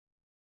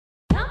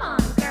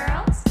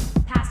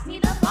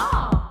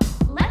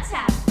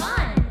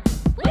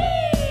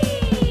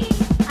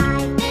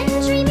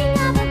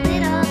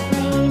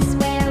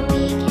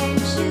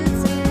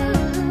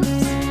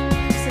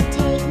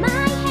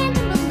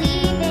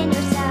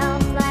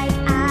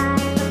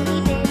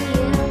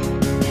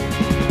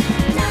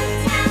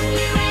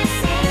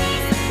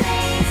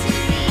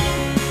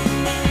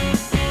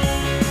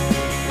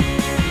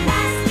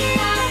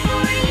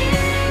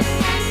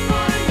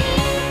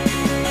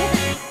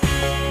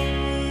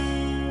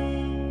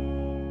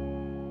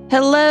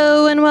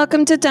Hello and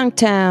welcome to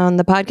Dunktown,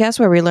 the podcast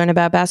where we learn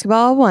about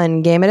basketball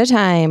one game at a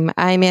time.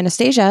 I'm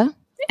Anastasia.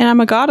 And I'm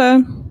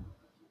Agata.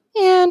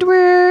 And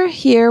we're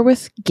here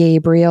with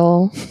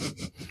Gabriel.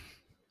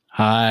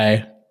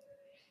 Hi.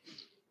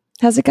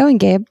 How's it going,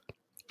 Gabe?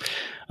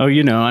 Oh,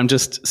 I'm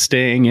just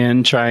staying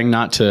in, trying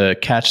not to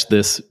catch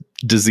this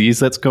disease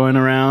that's going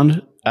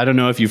around. I don't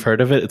know if you've heard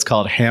of it. It's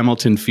called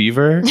Hamilton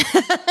fever.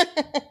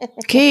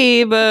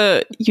 Okay,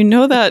 but you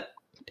know that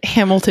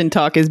Hamilton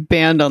talk is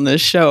banned on this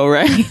show,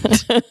 right?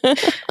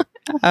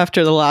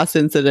 After the last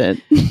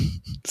incident.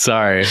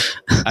 Sorry.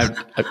 I'm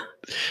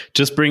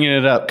just bringing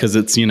it up because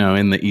it's,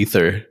 in the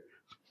ether.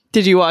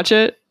 Did you watch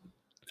it?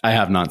 I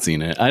have not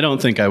seen it. I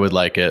don't think I would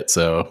like it,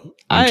 so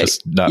I'm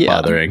just not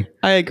bothering.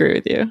 I agree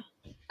with you.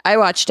 I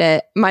watched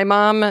it. My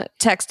mom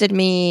texted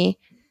me,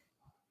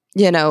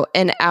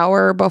 an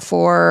hour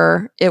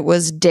before it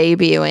was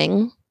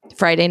debuting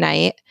Friday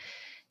night.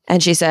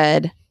 And she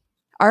said,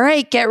 all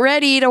right, get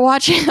ready to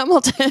watch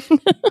Hamilton.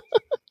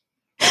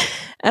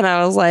 And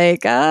I was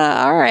like,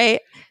 all right.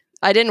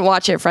 I didn't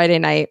watch it Friday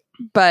night,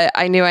 but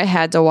I knew I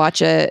had to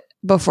watch it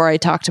before I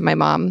talked to my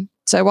mom.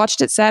 So I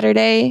watched it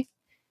Saturday,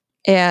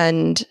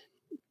 and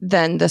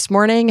then this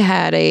morning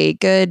had a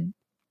good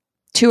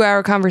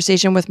 2-hour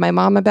conversation with my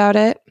mom about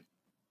it.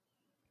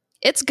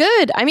 It's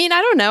good. I mean, I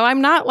don't know.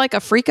 I'm not like a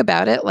freak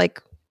about it, like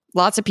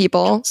lots of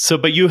people. So,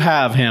 but you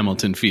have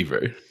Hamilton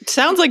fever.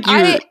 Sounds like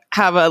you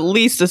have at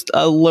least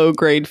a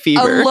low-grade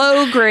fever. A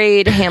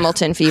low-grade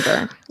Hamilton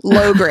fever.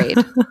 Low grade.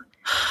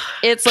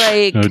 It's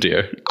like, oh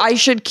dear, I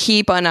should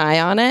keep an eye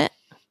on it.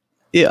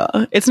 Yeah.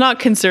 It's not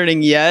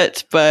concerning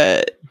yet,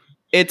 but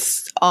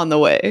it's on the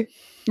way.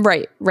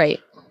 Right.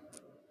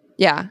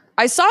 Yeah.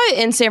 I saw it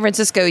in San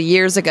Francisco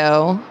years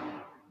ago,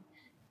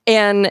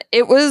 and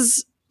it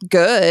was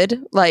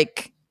good.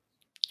 Like,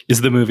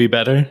 is the movie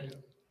better?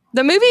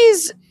 The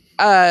movie's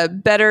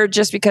better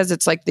just because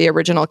it's like the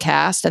original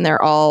cast and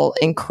they're all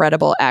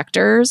incredible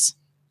actors.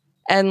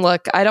 And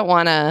look, I don't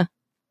want to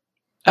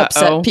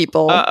upset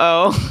people.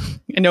 I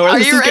know where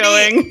this is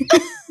going.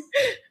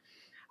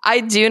 I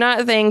do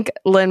not think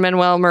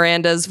Lin-Manuel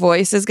Miranda's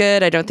voice is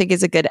good. I don't think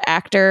he's a good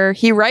actor.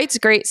 He writes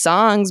great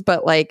songs,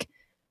 but like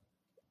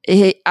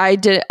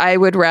I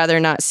would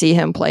rather not see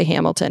him play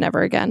Hamilton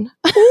ever again.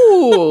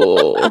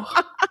 Ooh.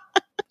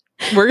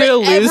 We're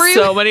going to lose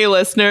so many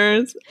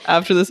listeners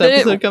after this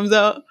episode comes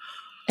out.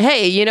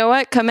 Hey, you know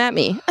what? Come at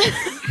me.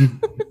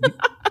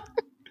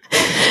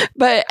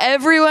 But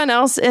everyone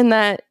else in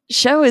that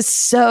show is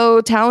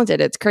so talented.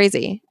 It's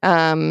crazy.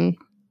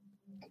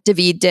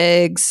 Daveed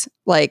Diggs,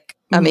 like,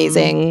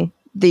 amazing.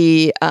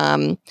 The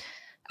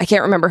I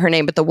can't remember her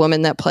name, but the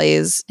woman that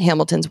plays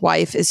Hamilton's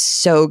wife is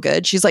so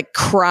good. She's like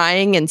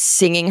crying and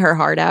singing her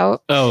heart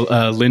out.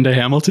 Oh, Linda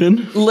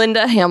Hamilton?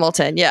 Linda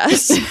Hamilton,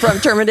 yes, from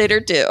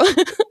Terminator 2.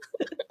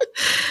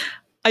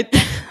 I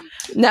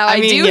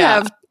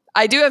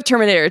do have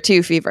Terminator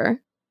 2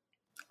 fever.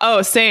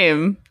 Oh,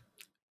 same.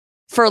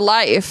 For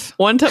life.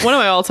 One of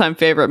my all-time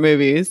favorite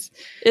movies.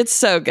 It's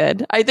so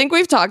good. I think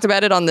we've talked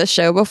about it on this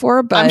show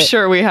before, but I'm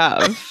sure we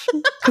have,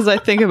 because I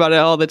think about it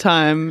all the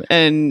time,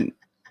 and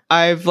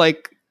I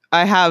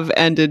have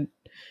ended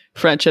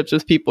friendships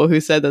with people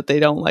who said that they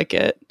don't like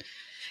it.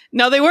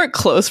 Now, they weren't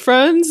close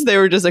friends, they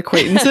were just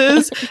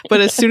acquaintances,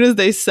 but as soon as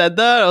they said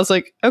that, I was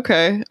like,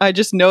 okay, I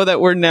just know that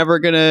we're never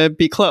gonna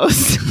be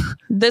close.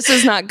 This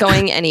is not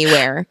going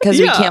anywhere because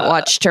we can't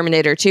watch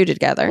Terminator 2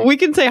 together. We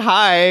can say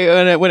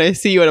hi when I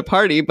see you at a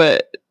party,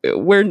 but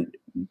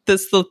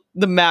that's the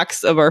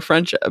max of our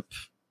friendship.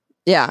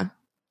 Yeah.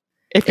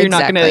 If you're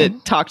not going to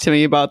talk to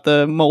me about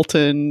the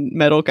molten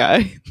metal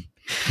guy.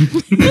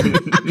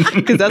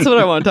 Because that's what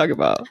I want to talk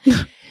about.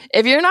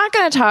 If you're not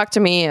going to talk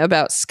to me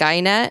about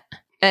Skynet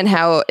and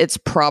how it's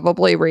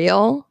probably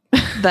real,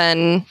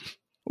 then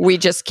we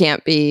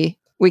can't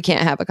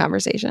have a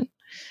conversation.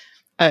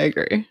 I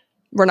agree.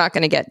 We're not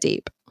going to get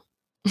deep.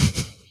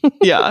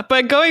 Yeah,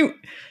 but going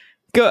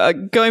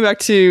back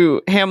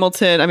to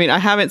Hamilton, I mean, I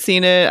haven't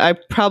seen it. I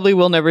probably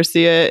will never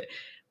see it.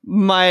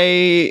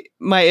 My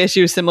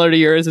issue is similar to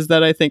yours, is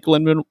that I think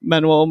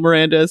Lin-Manuel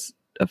Miranda is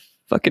a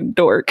fucking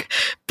dork.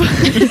 But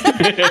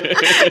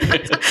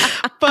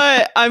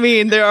I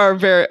mean,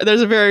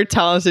 there's a very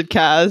talented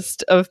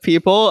cast of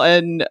people,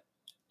 and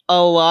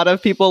a lot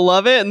of people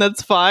love it, and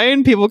that's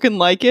fine. People can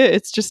like it.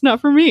 It's just not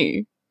for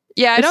me.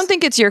 Yeah, I don't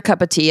think it's your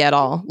cup of tea at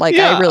all. Like,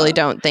 I really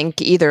don't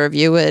think either of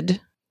you would.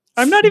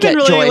 I'm not even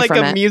really like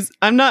a music.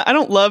 I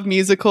don't love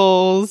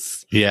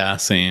musicals. Yeah,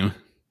 same.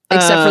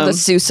 Except for the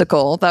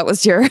Seussical. That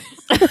was your.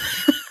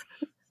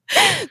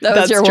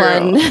 That's your true.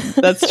 one.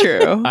 That's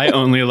true. I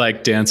only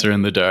like Dancer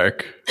in the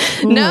Dark.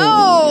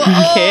 No.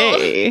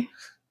 Okay.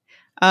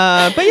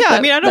 But yeah,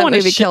 I mean, I don't want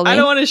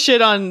to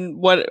shit on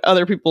what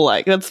other people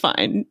like. That's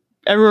fine.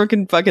 Everyone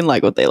can fucking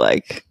like what they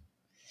like.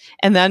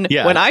 And then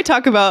when I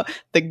talk about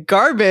the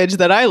garbage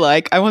that I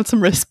like, I want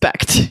some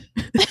respect.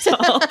 That's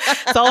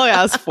all I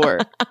ask for.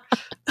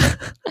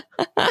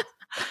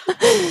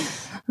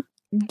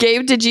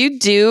 Gabe, did you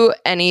do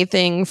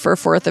anything for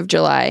 4th of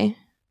July?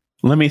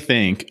 Let me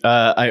think.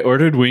 I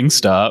ordered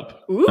Wingstop.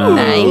 Ooh.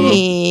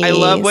 Nice. I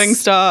love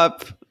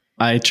Wingstop.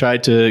 I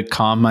tried to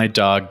calm my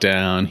dog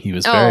down. He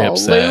was very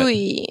upset.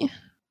 Louie.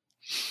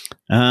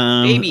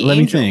 Baby let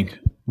me angel. think.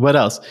 What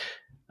else?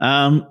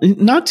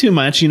 Not too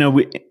much.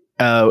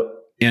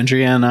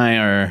 Andrea and I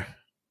are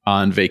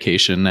on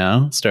vacation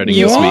now, starting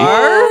You this week.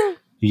 are?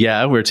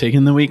 Yeah, we're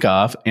taking the week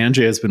off.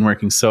 Andrea's been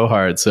working so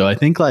hard. So I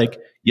think like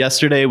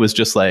yesterday was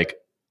just like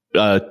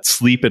a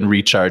sleep and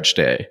recharge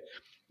day.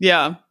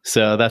 Yeah.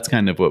 So that's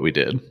kind of what we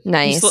did.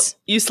 Nice.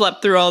 You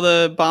slept through all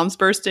the bombs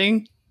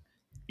bursting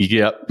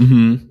Yep.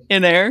 Mm-hmm.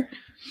 in air?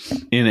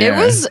 In It air.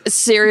 was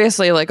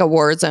seriously like a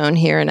war zone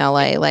here in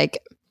LA. Like,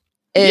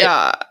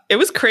 Yeah. It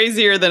was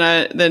crazier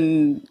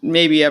than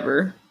maybe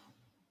ever.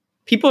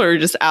 People are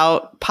just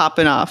out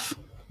popping off.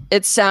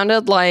 it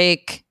sounded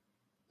like,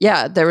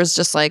 yeah, there was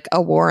just like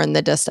a war in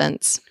the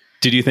distance.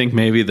 Did you think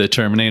maybe the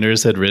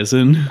Terminators had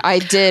risen? I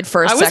did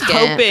for a I was second.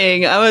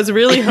 hoping. I was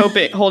really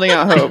hoping, holding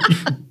out hope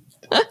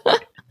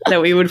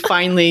that we would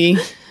finally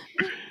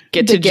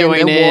get to Begin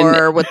join the in,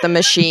 war with the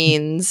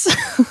machines.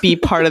 be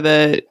part of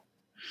the.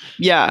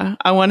 Yeah,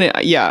 I want to.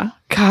 Yeah,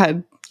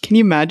 God, can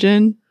you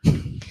imagine?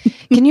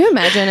 Can you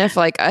imagine if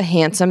like a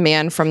handsome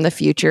man from the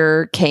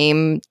future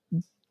came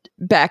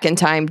back in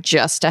time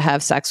just to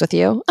have sex with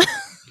you?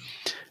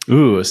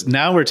 Ooh,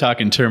 now we're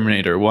talking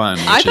Terminator 1,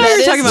 which I thought we were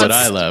is talking what about.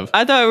 I love.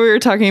 I thought we were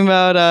talking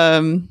about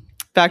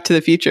Back to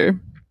the Future.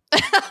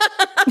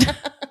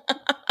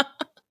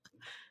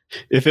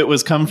 If it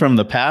was come from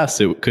the past,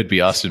 it could be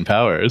Austin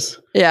Powers.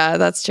 Yeah,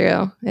 that's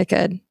true. It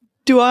could.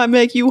 Do I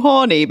make you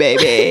horny,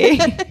 baby?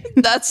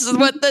 That's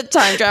what the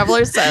time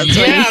traveler says.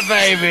 right?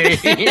 baby.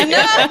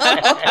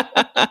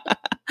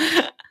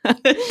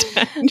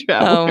 Time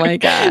traveler. Oh my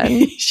God.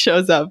 He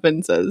shows up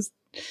and says,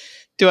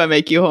 "Do I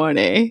make you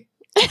horny?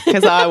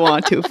 Because I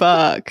want to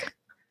fuck."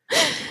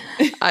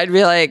 I'd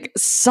be like,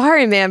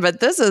 sorry, man, but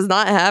this is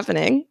not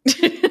happening.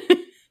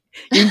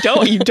 You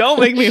don't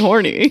make me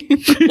horny.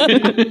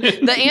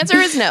 The answer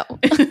is no.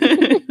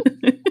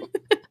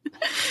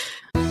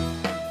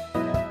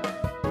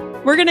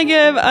 We're going to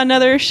give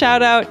another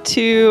shout out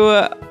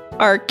to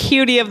our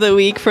cutie of the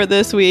week for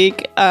this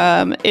week.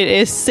 It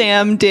is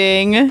Sam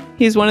Ding.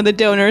 He's one of the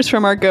donors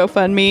from our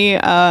GoFundMe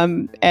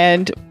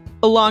and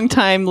a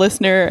longtime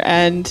listener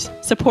and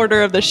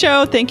supporter of the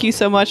show. Thank you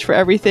so much for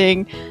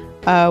everything.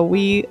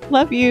 We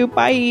love you.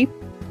 Bye.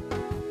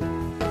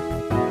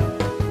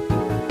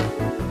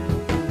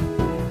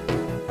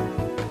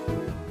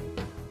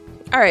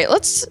 All right,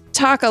 let's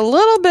talk a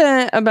little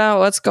bit about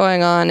what's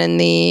going on in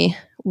the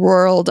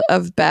world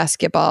of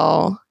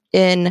basketball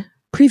in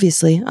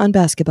Previously on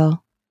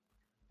Basketball.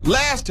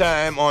 Last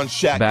time on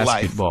Shaq Life.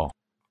 Basketball.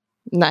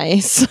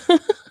 Nice.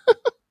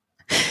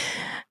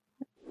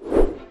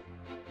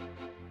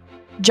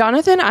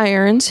 Jonathan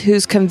Irons,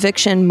 whose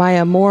conviction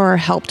Maya Moore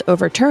helped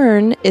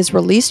overturn, is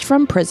released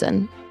from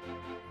prison.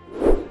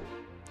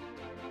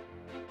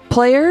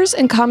 Players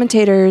and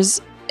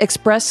commentators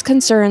express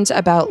concerns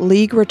about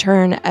league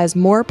return as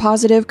more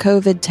positive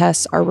COVID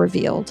tests are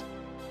revealed.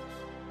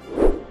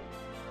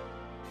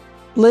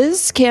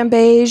 Liz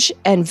Cambage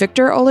and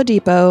Victor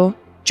Oladipo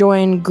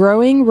join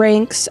growing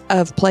ranks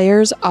of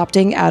players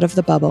opting out of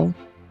the bubble.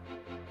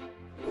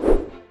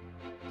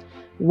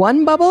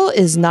 One bubble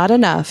is not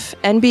enough.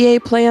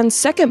 NBA plans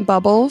second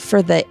bubble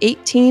for the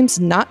 8 teams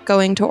not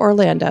going to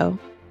Orlando.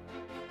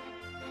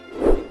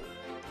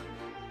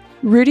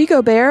 Rudy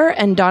Gobert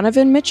and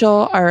Donovan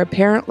Mitchell are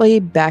apparently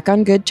back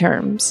on good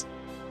terms.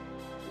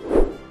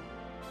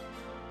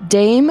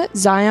 Dame,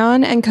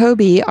 Zion, and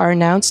Kobe are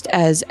announced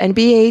as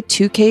NBA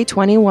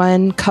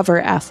 2K21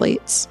 cover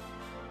athletes.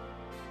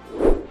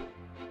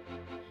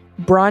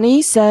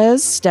 Bronny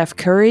says Steph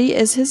Curry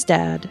is his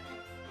dad.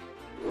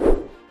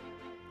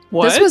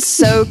 What? This was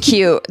so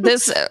cute.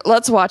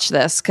 Let's watch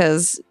this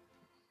because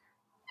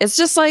it's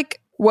just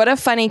like, what a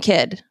funny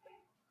kid.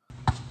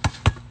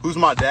 Who's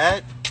my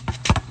dad?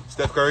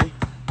 Steph Curry.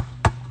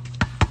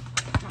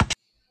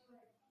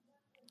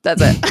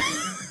 That's it.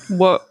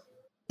 What?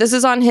 This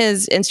is on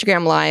his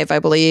Instagram Live, I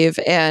believe,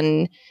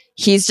 and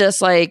he's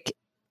just like,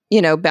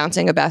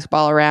 bouncing a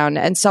basketball around,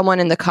 and someone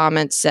in the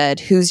comments said,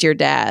 "Who's your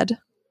dad?"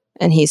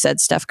 And he said,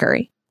 "Steph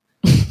Curry."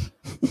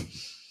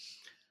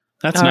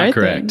 That's All not right,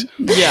 correct.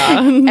 then. Yeah.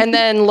 And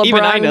then LeBron,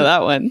 Even I know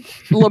that one.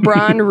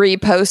 LeBron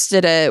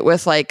reposted it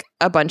with like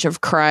a bunch of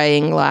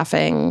crying,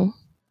 laughing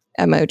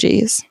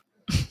emojis.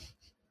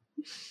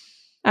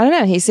 I don't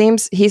know. He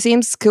seems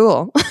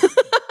cool.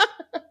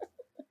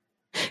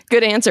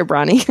 Good answer,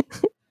 Bronny.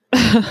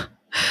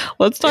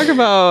 Let's talk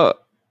about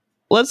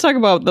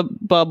the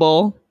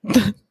bubble,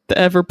 the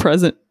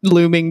ever-present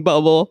looming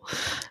bubble.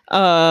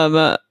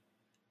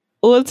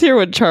 Let's hear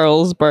what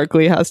Charles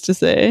Barkley has to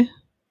say.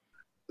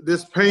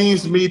 This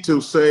pains me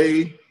to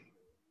say,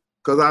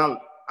 because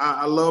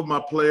I love my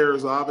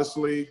players,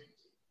 obviously.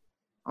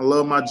 I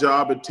love my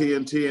job at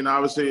TNT, and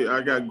obviously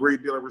I got a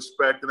great deal of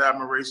respect and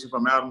admiration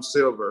from Adam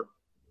Silver.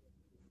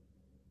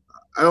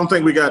 I don't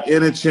think we got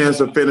any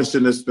chance of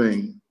finishing this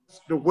thing.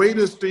 The way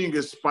this thing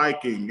is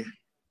spiking,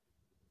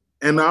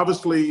 and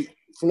obviously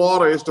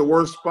Florida is the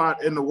worst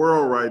spot in the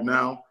world right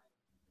now.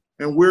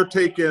 And we're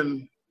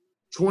taking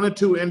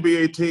 22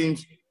 NBA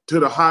teams to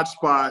the hot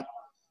spot.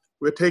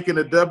 We're taking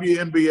the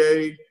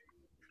WNBA.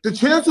 The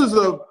chances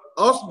of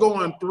us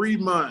going 3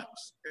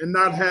 months and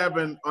not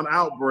having an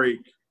outbreak,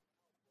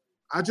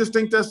 I just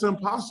think that's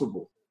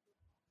impossible.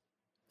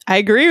 I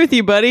agree with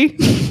you, buddy.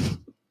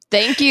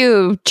 Thank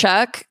you,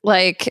 Chuck.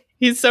 Like,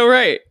 he's so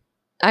right.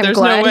 I'm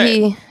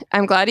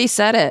glad he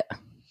said it.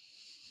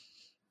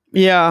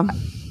 Yeah.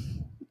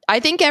 I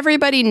think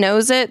everybody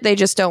knows it. They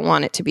just don't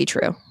want it to be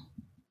true.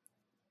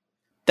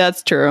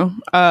 That's true.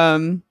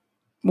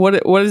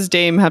 What does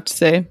Dame have to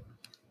say?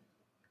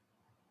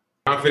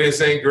 Confidence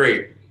ain't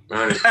great,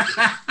 honestly.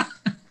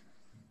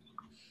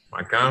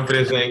 My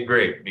confidence ain't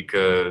great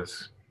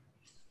because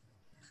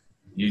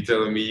you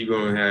telling me you're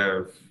going to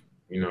have,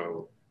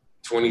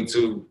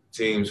 22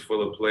 teams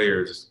full of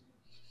players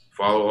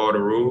follow all the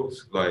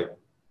rules. Like,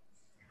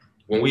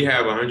 when we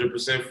have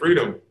 100%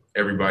 freedom,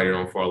 everybody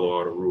don't follow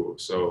all the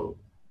rules. So,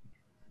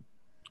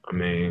 I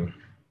mean,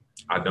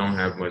 I don't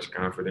have much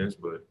confidence,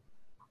 but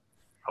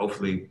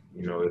hopefully,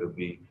 it'll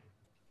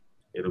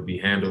be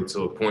handled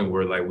to a point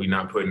where, like, we're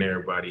not putting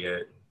everybody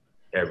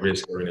at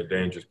risk or in a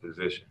dangerous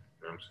position.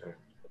 You know what I'm saying?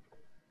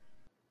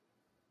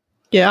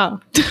 Yeah,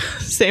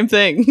 same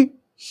thing.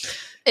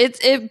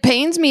 It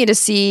pains me to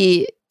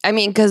see. I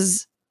mean,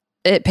 because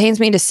it pains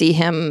me to see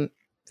him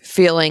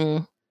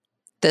feeling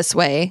this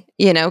way,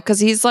 because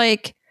he's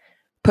like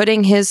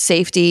putting his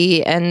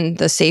safety and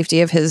the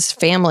safety of his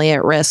family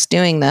at risk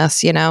doing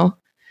this,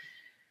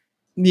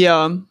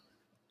 Yeah.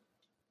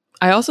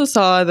 I also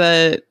saw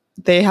that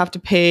they have to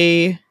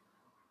pay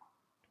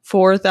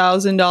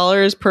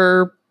 $4,000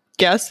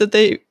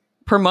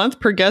 per month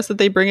per guest that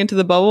they bring into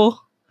the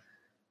bubble.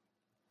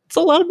 It's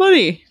a lot of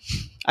money.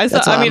 I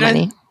saw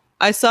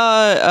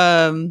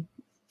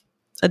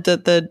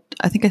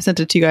I think I sent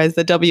it to you guys,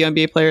 the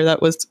WNBA player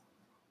that was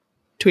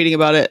tweeting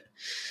about it.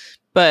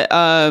 But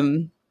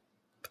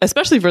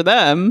especially for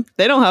them,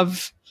 they don't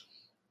have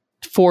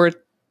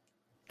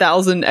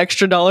 $4,000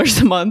 extra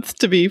a month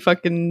to be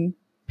fucking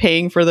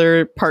paying for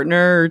their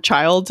partner or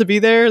child to be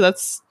there.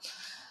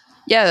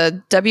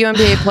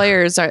 WNBA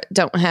players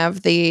don't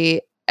have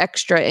the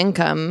extra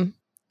income.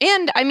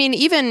 And I mean,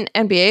 even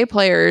NBA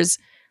players,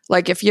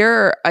 like if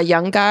you're a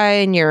young guy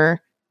and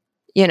you're,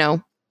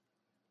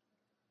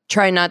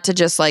 try not to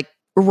just like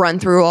run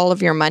through all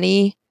of your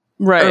money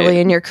early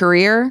in your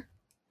career.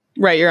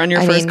 Right. You're on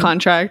your first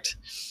contract.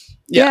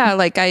 Yeah.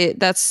 Like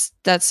that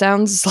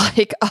sounds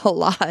like a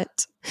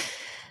lot.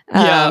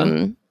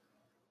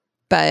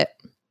 But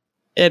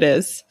it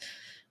is.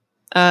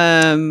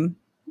 Do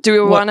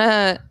we want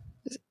to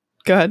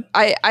go ahead?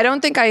 I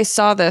don't think I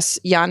saw this,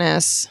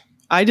 Giannis.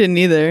 I didn't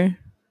either.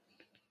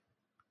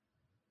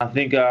 I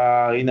think,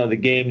 the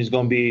game is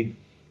going to be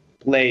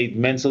played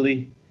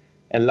mentally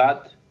a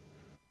lot.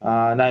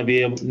 Not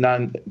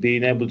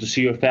being able to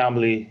see your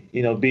family,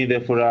 being there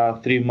for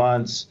 3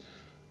 months,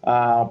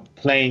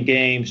 playing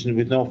games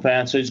with no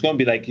fans. So it's going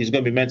to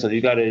be mental.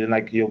 You got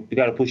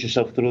to push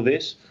yourself through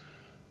this.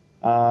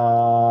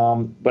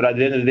 But at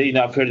the end of the day,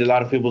 I've heard a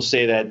lot of people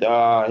say that,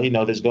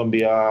 there's going to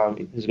be, how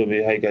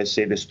you guys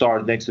say, the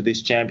start next to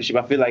this championship.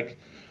 I feel like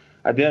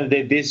at the end of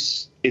the day,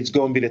 it's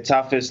going to be the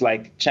toughest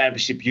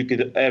championship you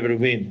could ever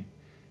win.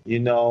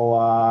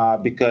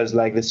 Because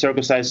the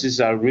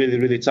circumstances are really,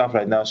 really tough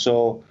right now.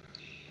 So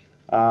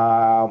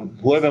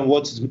whoever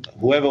wants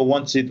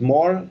it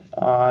more is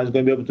going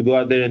to be able to go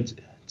out there and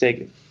take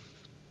it.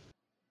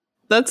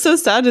 That's so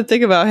sad to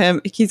think about him.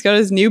 He's got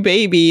his new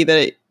baby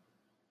that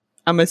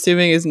I'm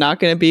assuming is not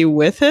going to be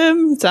with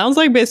him. It sounds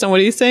like based on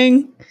what he's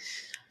saying.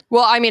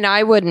 Well, I mean,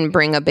 I wouldn't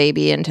bring a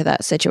baby into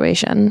that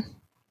situation.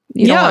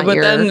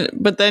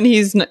 But then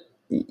he's,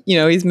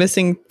 he's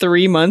missing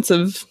 3 months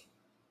of.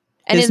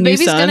 And his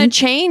baby's going to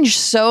change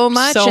so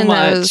much in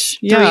those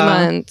 3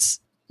 months.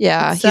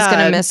 Yeah, he's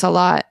going to miss a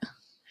lot.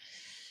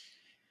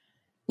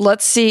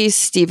 Let's see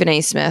Stephen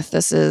A. Smith.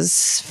 This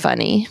is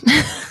funny.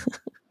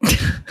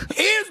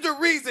 Here's the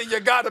reason you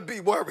got to be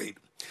worried.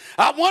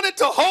 I wanted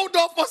to hold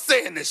off on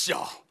saying this,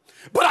 y'all,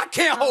 but I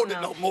can't hold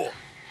it no more.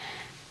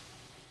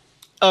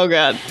 Oh,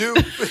 God.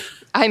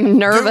 I'm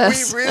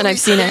nervous, really and I've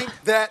seen it.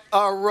 That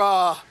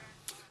are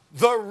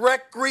the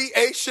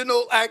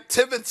recreational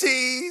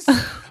activities,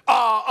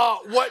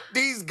 what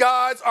these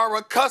guys are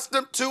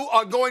accustomed to,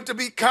 are going to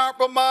be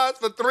compromised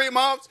for 3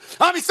 months.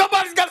 I mean,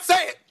 somebody's got to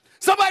say it.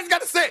 Somebody's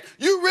got to say it.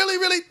 You really,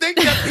 really think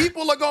that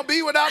people are going to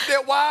be without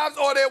their wives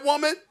or their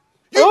woman?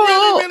 You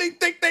really, really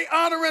think they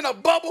honoring a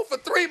bubble for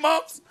 3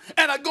 months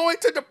and are going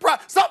to deprive?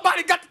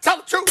 Somebody got to tell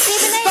the truth.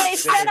 They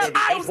set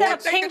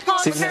up ping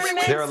pong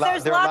tournaments. They're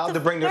allowed to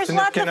bring their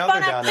significant other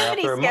down there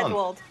after a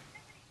month.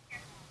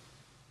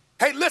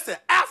 Hey, listen,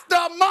 after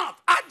a month,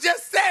 I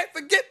just said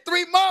forget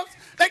 3 months.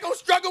 They gonna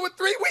struggle with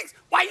 3 weeks.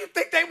 Why you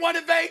think they won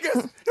in Vegas?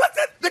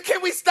 Listen,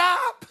 can we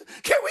stop?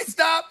 Can we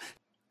stop?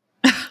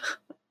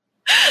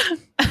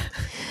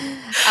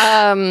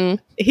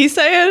 He's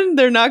saying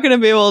they're not going to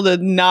be able to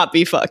not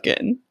be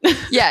fucking.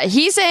 Yeah,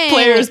 he's saying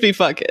players be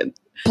fucking.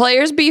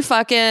 players be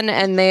fucking,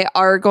 and they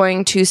are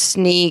going to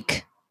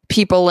sneak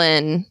people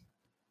in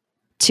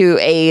to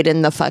aid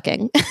in the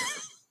fucking.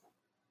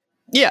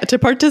 Yeah, to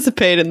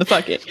participate in the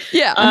fucking.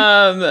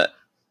 Yeah.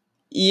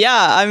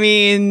 Yeah, I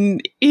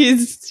mean,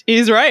 he's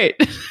right.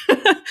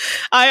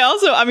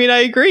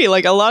 I agree.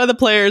 Like, a lot of the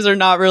players are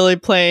not really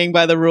playing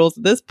by the rules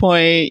at this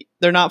point.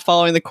 They're not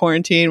following the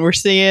quarantine. We're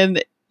seeing,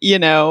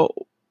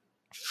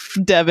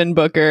 Devin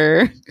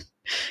Booker,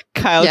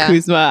 Kyle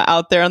Kuzma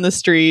out there on the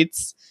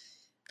streets.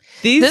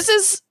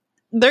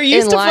 They're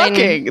used to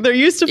fucking. They're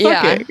used to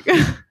fucking.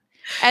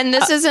 And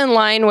this is in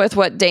line with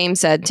what Dame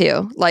said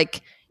too.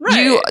 Like,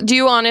 do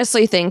you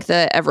honestly think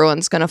that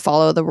everyone's going to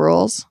follow the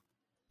rules?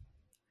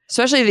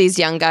 Especially these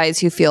young guys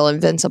who feel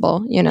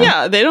invincible,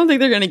 Yeah, they don't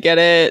think they're going to get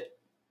it.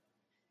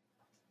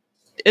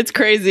 It's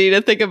crazy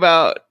to think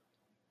about.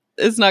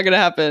 It's not going to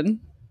happen.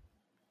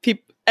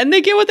 And they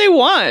get what they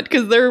want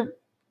because they're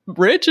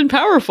rich and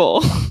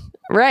powerful.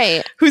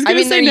 Right. Who's going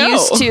to say no?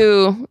 Used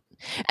to,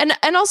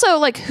 and also,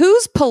 like,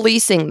 who's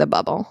policing the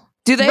bubble?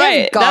 Do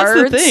they have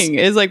guards? That's the thing.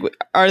 Is like,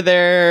 are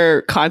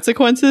there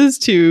consequences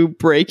to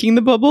breaking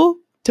the bubble?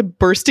 To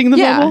bursting the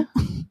bubble?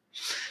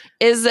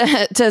 Is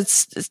it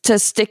to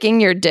sticking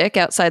your dick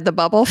outside the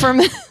bubble for a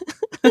minute?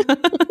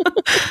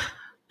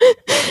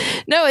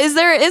 No, is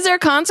there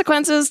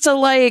consequences to,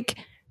 like,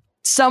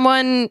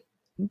 someone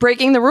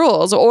breaking the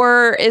rules,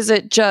 or is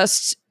it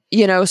just,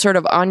 sort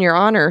of on your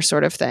honor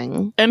sort of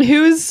thing? And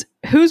who's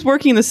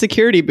working the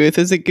security booth?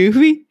 Is it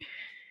Goofy?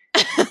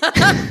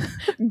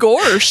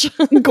 Gorsh.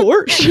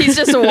 He's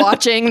just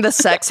watching the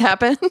sex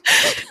happen.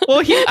 Well,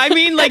 he's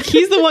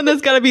the one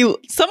that's got to be.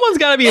 Someone's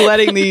got to be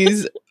letting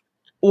these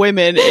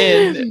women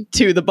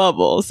into the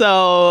bubble.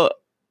 So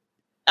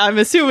I'm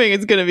assuming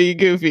it's going to be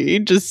Goofy.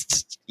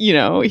 Just,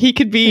 he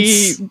could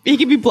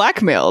be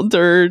blackmailed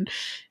or,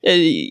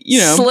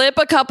 slip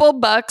a couple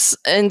bucks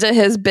into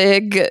his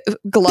big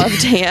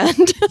gloved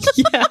hand.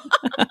 Yeah,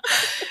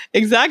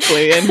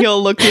 exactly. And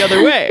he'll look the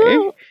other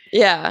way.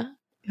 Yeah.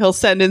 He'll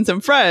send in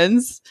some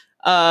friends.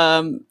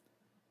 And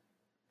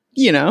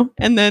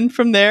then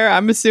from there,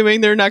 I'm assuming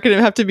they're not going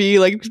to have to be,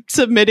 like,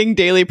 submitting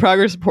daily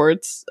progress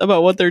reports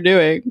about what they're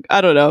doing.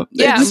 I don't know.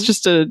 Yeah. It's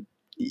just the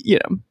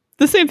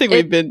same thing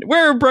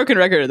we're a broken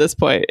record at this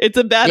point. It's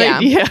a bad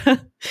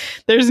idea.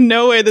 There's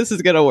no way this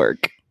is going to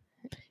work.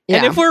 Yeah.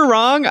 And if we're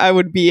wrong, I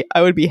would be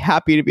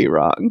happy to be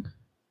wrong.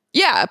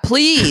 Yeah,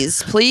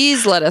 please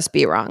let us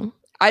be wrong.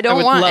 I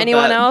don't want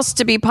anyone else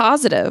to be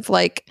positive.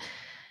 Like,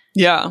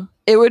 yeah,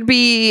 it would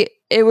be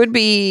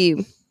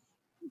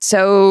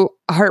so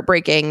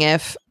heartbreaking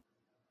if,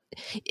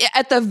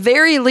 at the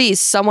very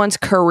least, someone's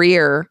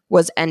career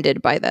was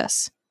ended by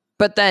this.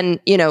 But then,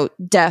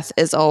 death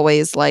is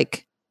always,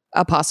 like,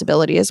 a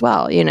possibility as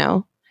well,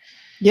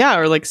 Yeah,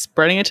 or, like,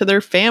 spreading it to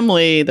their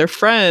family, their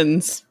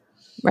friends.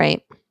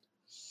 Right.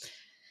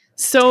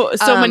 So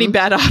many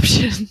bad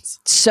options.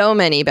 So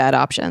many bad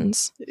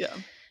options. Yeah.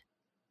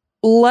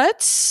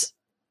 What's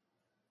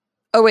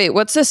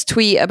this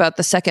tweet about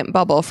the second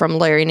bubble from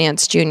Larry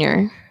Nance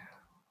Jr.?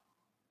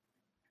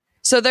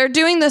 So they're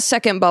doing the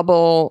second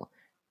bubble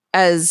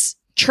as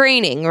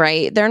training,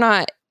 right? They're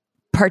not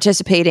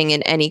participating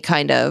in any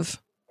kind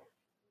of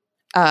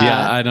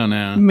I don't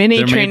know.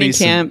 Mini training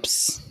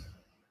camps.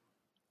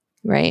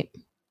 Right.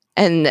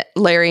 And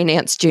Larry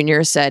Nance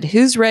Jr. said,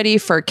 "Who's ready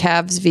for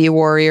Cavs v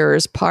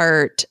Warriors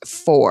Part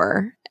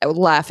 4?"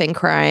 Laughing,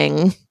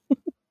 crying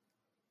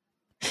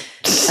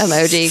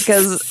emoji,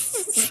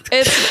 because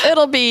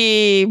it'll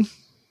be,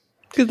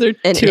 because they're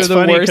two of the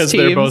funny worst teams.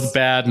 They're both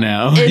bad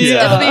now.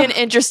 It'll be an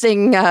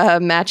interesting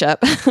matchup.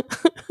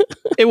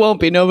 It won't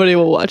be. Nobody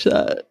will watch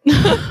that.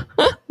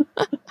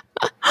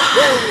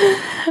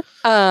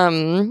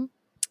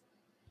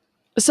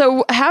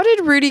 So how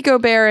did Rudy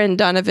Gobert and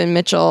Donovan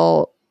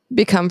Mitchell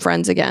become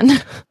friends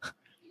again?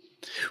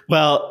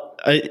 Well,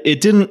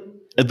 it didn't.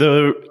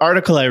 The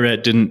article I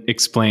read didn't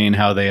explain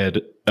how they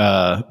had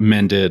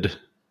mended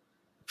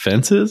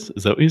fences.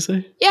 Is that what you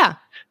say? Yeah.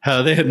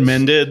 How they had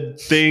mended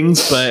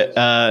things, but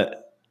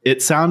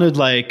it sounded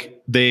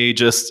like they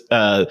just,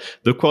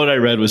 the quote I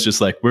read was just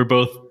like, "We're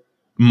both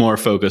more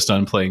focused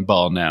on playing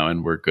ball now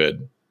and we're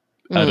good."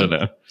 I don't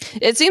know.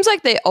 It seems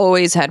like they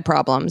always had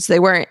problems.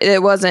 It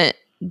wasn't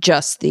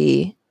just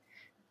the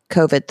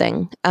COVID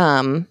thing.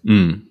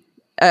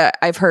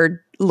 I've heard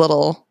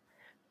little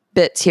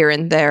bits here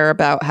and there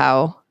about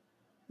how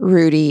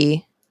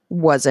Rudy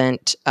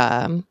wasn't,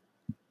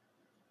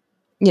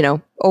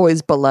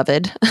 always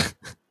beloved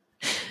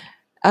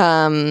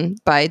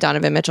by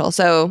Donovan Mitchell.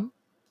 So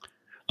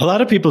a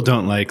lot of people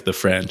don't like the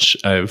French,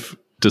 I've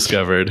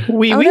discovered.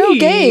 No,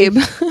 Gabe.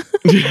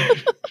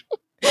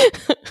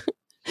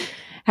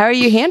 How are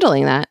you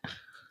handling that?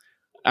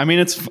 I mean,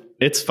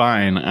 it's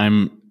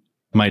fine.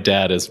 My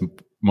dad is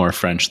more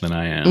French than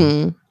I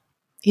am.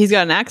 He's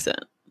got an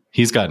accent.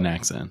 He's got an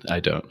accent.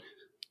 I don't.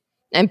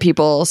 And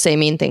people say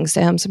mean things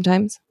to him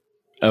sometimes.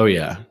 Oh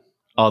yeah,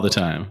 all the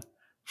time.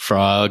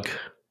 Frog.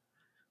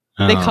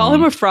 They call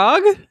him a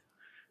frog?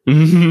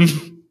 Is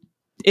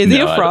he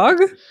a frog?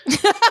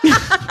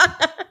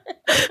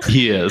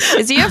 He is.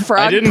 Is he a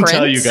frog? I didn't prince?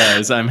 tell you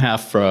guys. I'm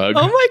half frog.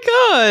 Oh my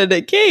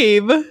god,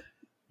 Gabe.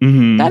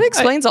 Mhm. That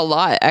explains a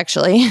lot,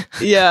 actually.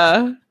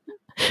 Yeah.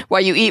 Why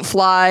you eat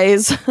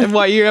flies. And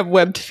why you have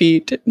webbed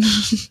feet.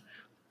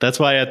 That's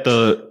why at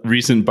the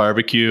recent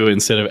barbecue,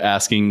 instead of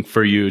asking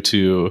for you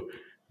to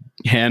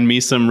hand me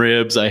some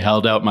ribs, I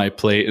held out my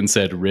plate and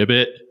said,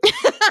 ribbit.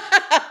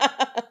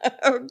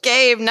 Oh,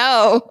 Gabe,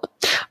 no.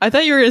 I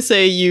thought you were going to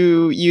say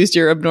you used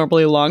your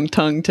abnormally long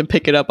tongue to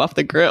pick it up off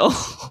the grill.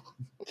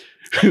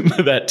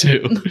 That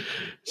too.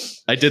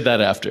 I did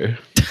that after.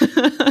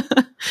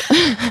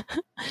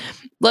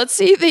 Let's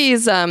see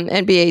these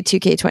NBA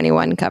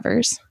 2K21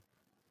 covers.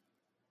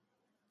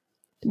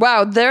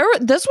 Wow,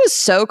 this was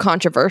so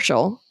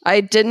controversial.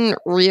 I didn't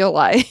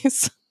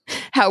realize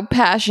how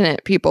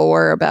passionate people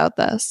were about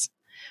this.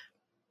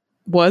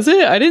 Was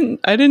it? I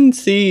didn't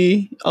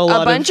see a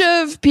lot. A bunch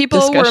of people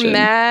discussion. were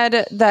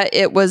mad that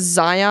it was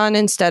Zion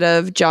instead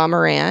of Ja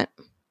Morant.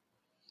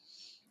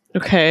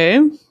 Okay.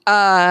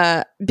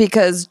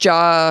 Because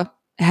Ja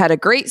had a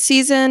great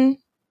season.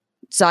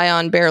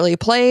 Zion barely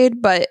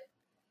played, but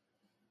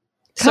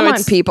come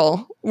on,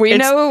 people. We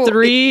know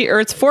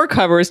it's 4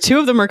 covers. 2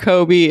 of them are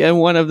Kobe, and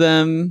one of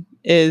them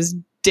is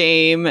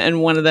Dame,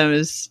 and one of them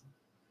is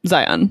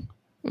Zion.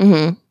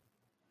 Mm-hmm.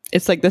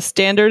 It's like the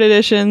standard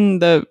edition,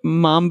 the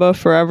Mamba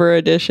Forever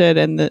edition,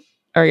 and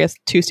I guess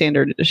 2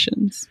 standard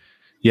editions.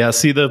 Yeah,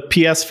 see, the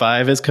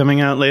PS5 is coming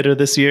out later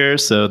this year.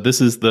 So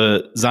this is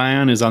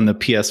Zion is on the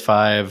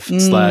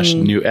PS5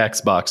 / new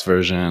Xbox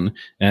version,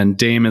 and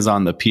Dame is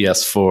on the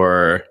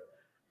PS4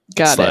 /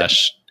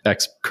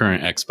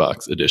 current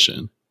Xbox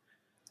edition.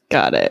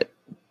 Got it.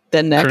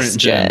 The next current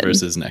gen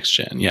versus next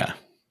gen, yeah.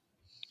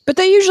 But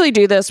they usually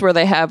do this where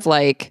they have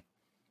like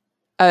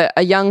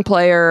a young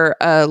player,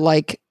 a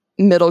like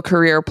middle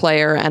career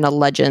player, and a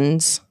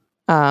Legends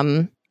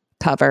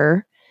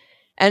cover.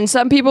 And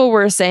some people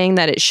were saying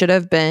that it should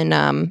have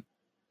been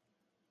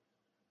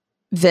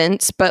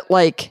Vince, but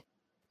like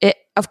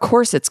of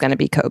course it's going to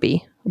be Kobe.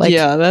 Like,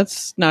 yeah,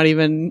 that's not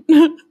even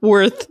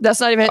worth. That's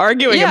not even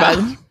arguing about.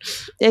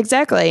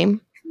 Exactly.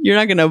 You're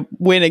not going to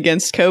win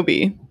against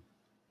Kobe.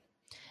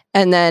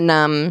 And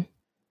then,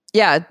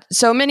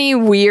 so many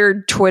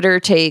weird Twitter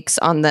takes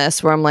on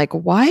this where I'm like,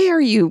 why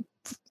are you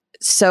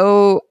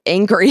so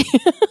angry?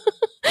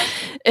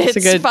 It's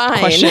a good fine.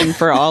 question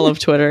for all of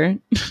Twitter.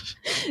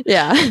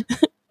 Yeah.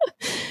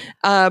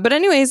 But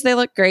anyways, they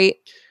look great.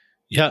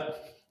 Yeah.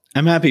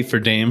 I'm happy for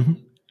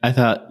Dame. I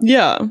thought.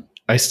 Yeah.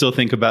 I still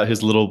think about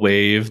his little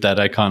wave, that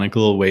iconic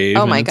little wave.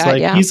 Oh my God,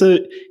 like, yeah.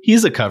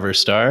 He's a cover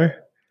star.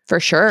 For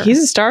sure. He's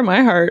a star in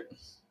my heart.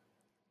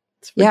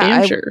 It's for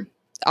damn sure.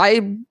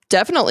 I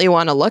definitely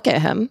want to look at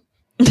him.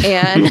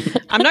 And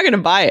I'm not going to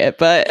buy it,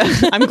 but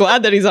I'm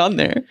glad that he's on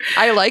there.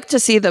 I like to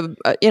see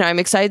I'm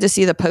excited to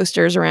see the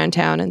posters around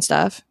town and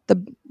stuff.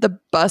 The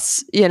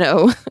bus,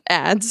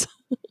 ads.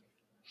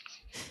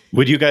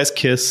 Would you guys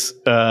kiss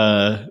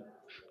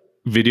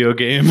video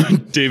game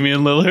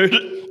Damian Lillard?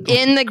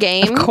 In the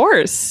game? Of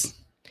course.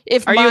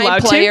 If Are my you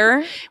allowed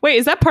player... to? Wait,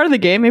 is that part of the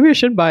game? Maybe I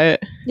should buy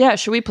it. Yeah,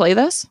 should we play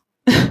this?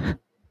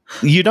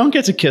 You don't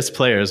get to kiss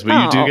players, but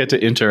you do get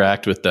to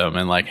interact with them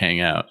and like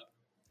hang out.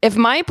 If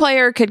my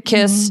player could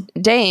kiss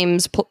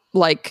Dame's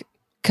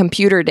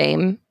computer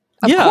Dame,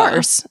 of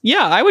course.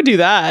 Yeah, I would do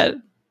that.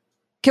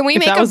 Can we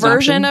make a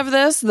version of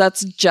this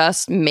that's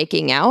just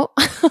making out?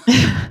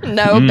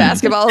 No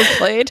basketball is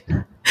played.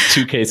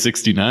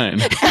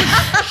 2K69.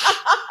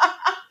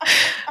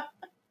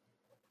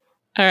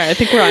 All right, I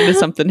think we're onto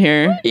something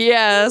here.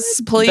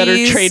 Yes, please.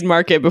 Better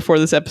trademark it before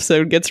this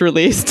episode gets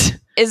released.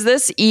 Is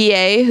this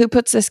EA who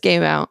puts this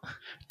game out?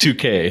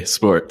 2K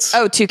Sports.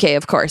 Oh, 2K,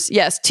 of course.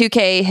 Yes,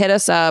 2K, hit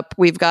us up.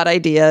 We've got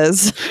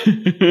ideas.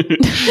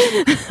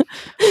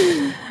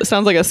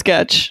 Sounds like a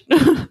sketch.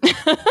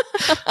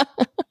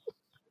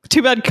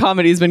 Too bad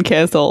comedy's been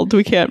canceled.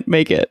 We can't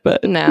make it,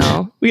 but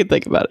no, we can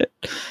think about it.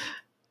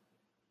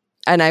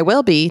 And I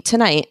will be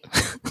tonight.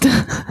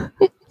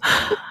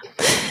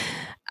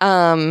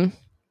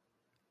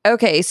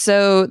 Okay,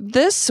 so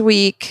this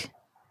week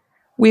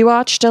we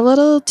watched a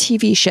little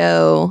TV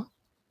show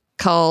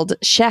called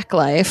Shack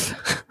Life.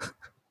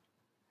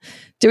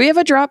 Do we have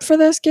a drop for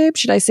this, Gabe?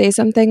 Should I say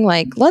something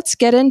like, let's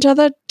get into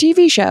the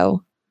TV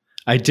show?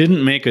 I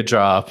didn't make a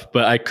drop,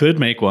 but I could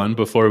make one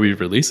before we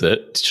release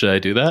it. Should I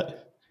do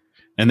that?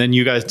 And then do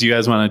you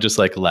guys want to just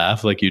like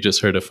laugh like you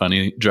just heard a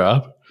funny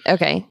drop?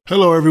 Okay.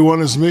 Hello,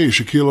 everyone. It's me,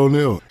 Shaquille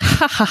O'Neal.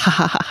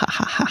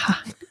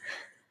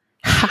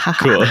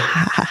 Cool.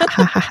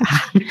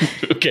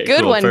 Okay.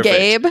 Good cool, one, perfect.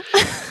 Gabe.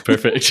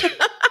 Perfect.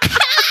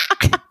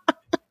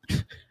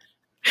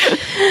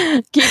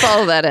 Keep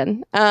all of that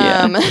in.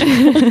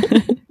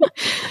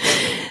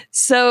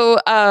 So,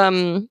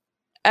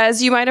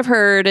 as you might have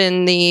heard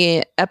in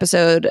the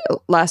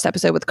last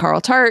episode with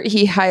Carl Tart,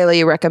 he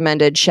highly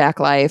recommended Shack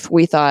Life.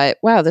 We thought,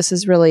 wow, this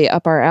is really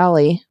up our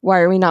alley. Why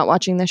are we not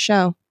watching this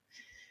show?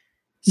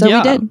 So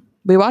we did.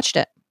 We watched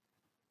it.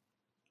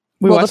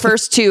 The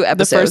first 2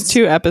 episodes. The first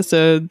 2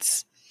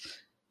 episodes.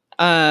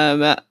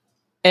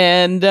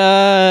 And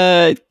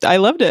I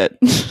loved it.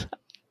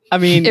 I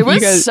mean, It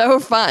was so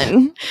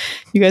fun.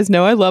 You guys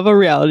know I love a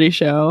reality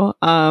show.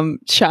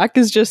 Shaq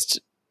is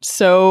just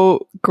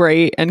so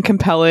great and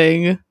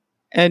compelling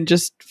and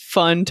just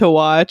fun to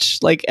watch.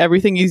 Like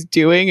everything he's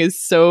doing is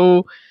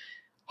so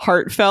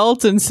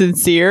heartfelt and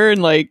sincere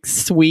and like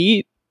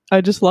sweet.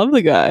 I just love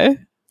the guy.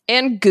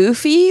 And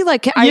goofy.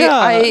 Like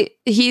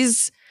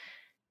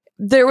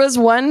there was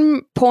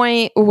one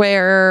point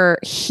where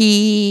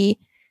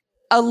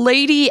a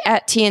lady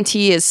at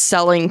TNT is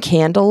selling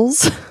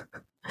candles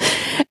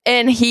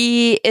and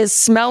he is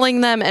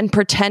smelling them and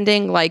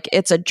pretending like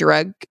it's a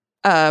drug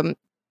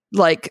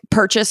like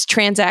purchase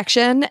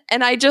transaction.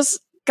 And I just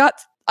got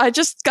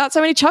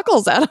so many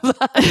chuckles out of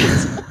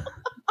that.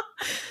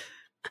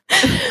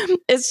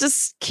 It's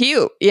just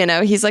cute, you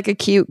know. He's like a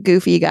cute,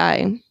 goofy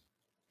guy.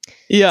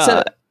 Yeah.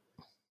 So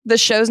the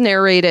show's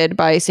narrated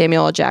by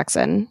Samuel L.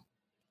 Jackson,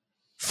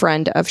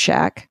 friend of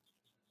Shaq.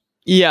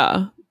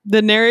 Yeah.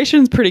 The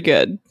narration's pretty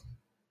good.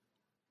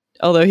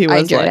 Although he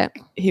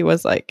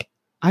was like,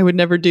 I would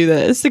never do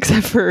this,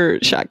 except for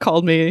Shaq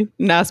called me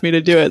and asked me to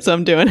do it, so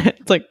I'm doing it.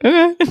 It's like,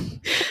 okay.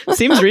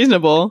 Seems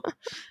reasonable.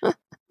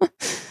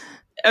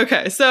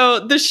 Okay,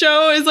 so the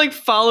show is like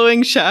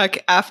following Shaq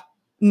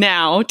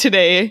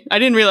today. I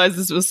didn't realize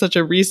this was such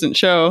a recent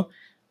show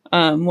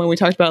when we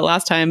talked about it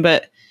last time,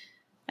 but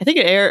I think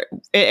it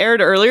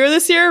aired earlier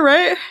this year,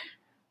 right?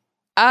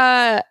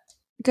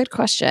 Good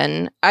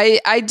question.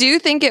 I do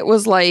think it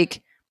was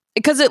like,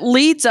 because it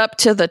leads up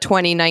to the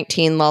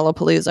 2019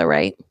 Lollapalooza,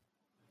 right?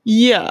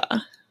 Yeah.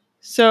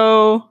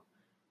 So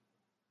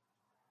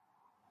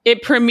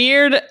it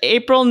premiered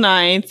April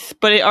 9th,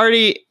 but it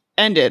already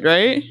ended,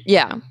 right?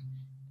 Yeah.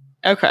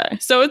 Okay.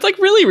 So it's like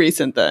really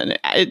recent then.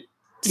 It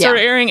started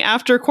airing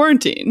after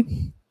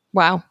quarantine.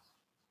 Wow.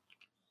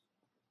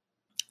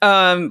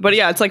 But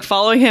yeah, it's like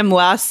following him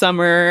last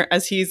summer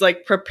as he's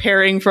like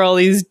preparing for all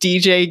these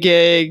DJ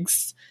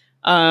gigs.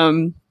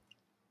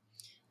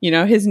 You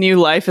know, his new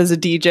life as a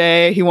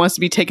DJ. He wants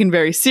to be taken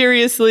very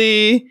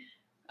seriously.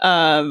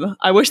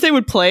 I wish they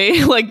would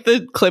play like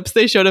the clips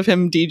they showed of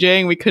him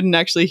DJing. We couldn't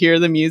actually hear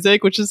the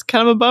music, which is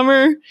kind of a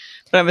bummer,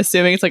 but I'm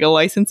assuming it's like a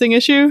licensing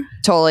issue.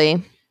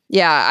 Totally.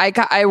 Yeah.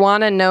 I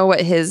want to know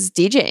what his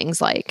DJing's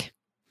like.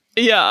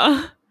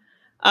 Yeah.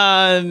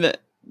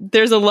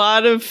 There's a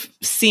lot of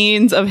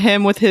scenes of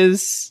him with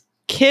his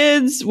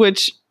kids,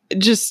 which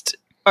just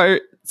are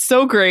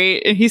so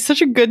great. And he's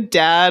such a good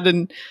dad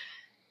and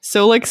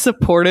so like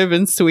supportive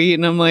and sweet.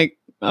 And I'm like,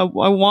 I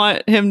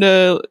want him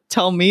to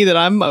tell me that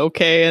I'm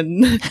okay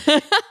and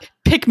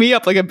pick me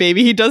up like a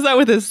baby. He does that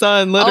with his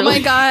son, literally. Oh my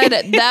God.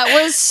 That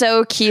was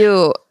so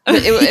cute.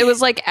 It was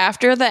like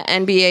after the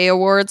NBA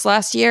awards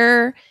last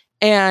year,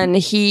 and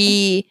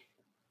I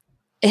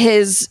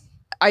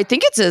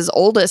think it's his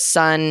oldest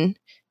son,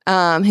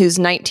 who's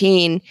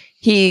 19.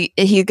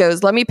 He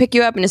goes, "Let me pick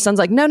you up." And his son's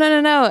like, no.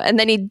 And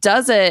then he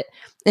does it.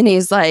 And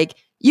he's like,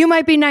 "You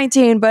might be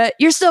 19, but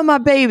you're still my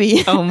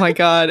baby." Oh my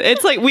God.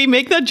 It's like we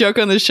make that joke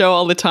on the show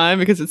all the time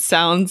because it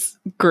sounds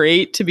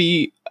great to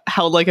be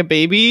held like a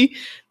baby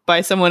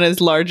by someone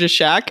as large as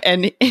Shaq.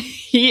 And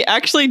he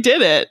actually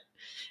did it.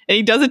 And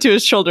he does it to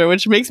his children,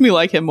 which makes me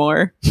like him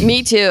more.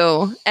 Me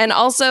too. And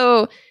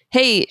also,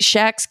 hey,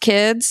 Shaq's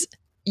kids,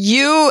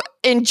 you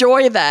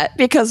enjoy that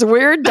because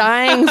we're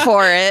dying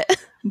for it.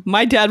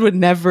 My dad would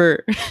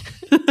never.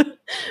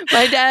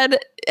 My dad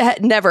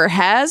never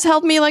has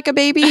held me like a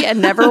baby and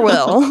never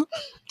will.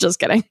 Just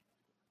kidding.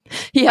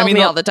 He held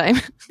me all the time.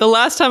 The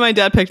last time my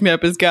dad picked me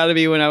up has got to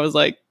be when I was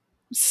like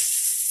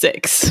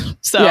 6.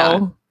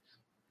 So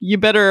you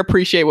better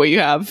appreciate what you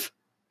have.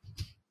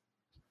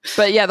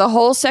 But yeah, the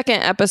whole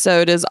second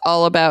episode is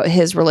all about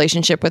his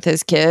relationship with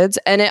his kids.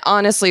 And it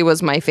honestly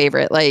was my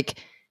favorite.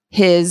 Like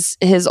his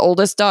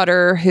oldest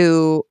daughter,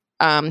 who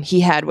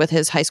he had with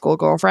his high school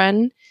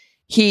girlfriend.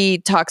 He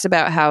talks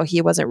about how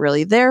he wasn't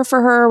really there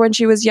for her when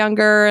she was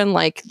younger, and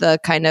like the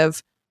kind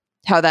of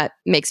how that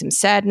makes him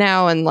sad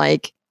now. And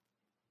like,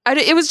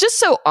 it was just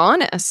so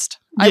honest.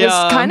 I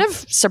was kind of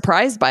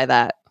surprised by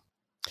that.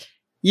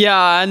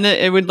 Yeah. And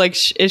it would like,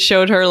 it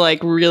showed her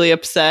like really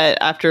upset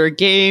after a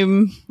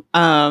game.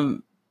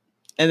 And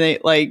they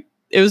like,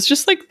 it was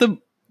just like the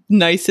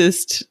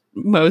nicest,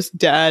 most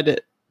dad-esque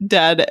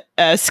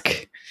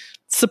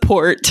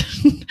support.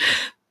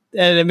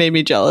 And it made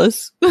me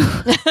jealous.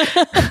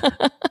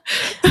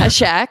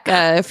 Shaq,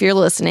 if you're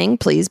listening,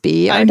 please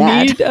be our dad.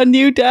 I need a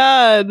new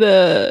dad.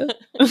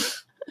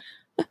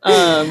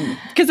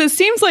 Because it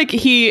seems like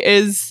he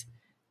is,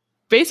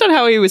 based on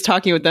how he was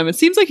talking with them, it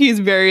seems like he's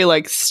very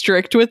like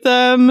strict with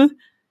them,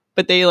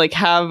 but they like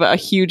have a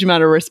huge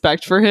amount of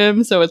respect for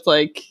him. So it's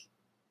like,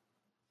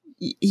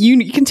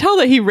 you can tell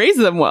that he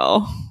raised them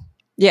well.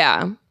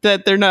 Yeah.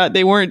 That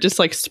they weren't just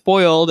like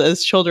spoiled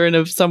as children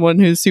of someone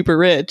who's super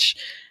rich.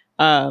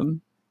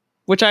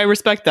 Which I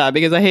respect that,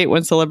 because I hate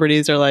when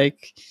celebrities are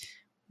like,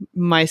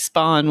 my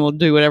spawn will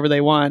do whatever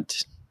they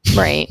want.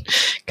 Right.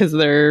 Because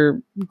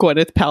they're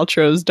Gwyneth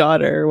Paltrow's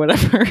daughter or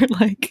whatever.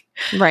 Like,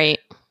 right.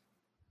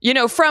 You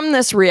know, from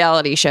this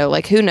reality show,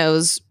 like who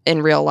knows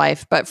in real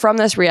life, but from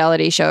this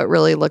reality show, it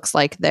really looks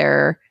like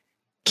they're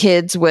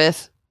kids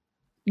with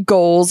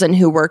goals and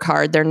who work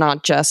hard. They're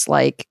not just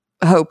like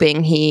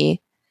hoping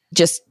he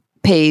just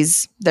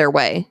pays their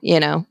way, you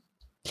know?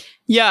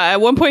 Yeah,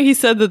 at one point he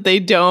said that they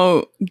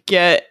don't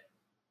get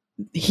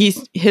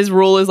his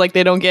rule is like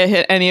they don't get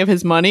hit any of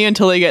his money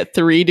until they get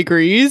 3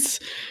 degrees,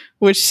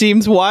 which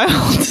seems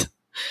wild.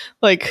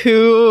 Like,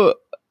 who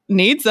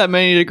needs that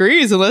many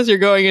degrees unless you're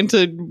going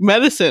into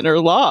medicine or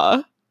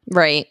law?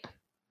 Right.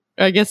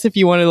 I guess if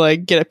you want to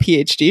like get a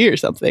PhD or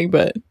something,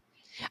 but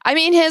I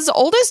mean, his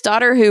oldest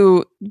daughter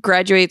who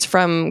graduates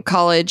from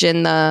college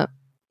in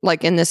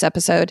this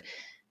episode,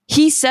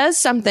 he says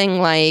something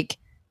like,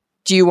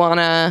 do you want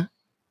to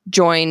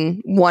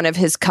join one of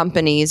his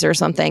companies or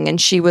something?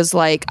 And she was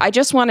like, I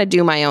just want to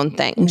do my own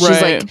thing. Right.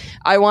 She's like,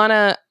 I want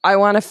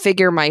to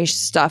figure my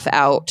stuff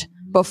out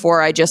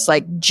before I just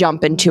like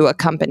jump into a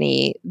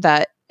company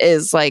that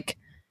is like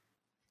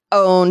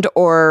owned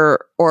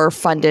or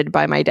funded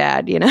by my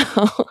dad, you know?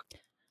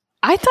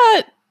 I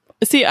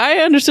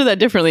understood that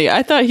differently.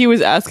 I thought he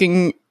was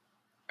asking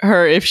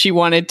her if she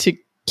wanted to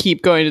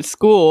keep going to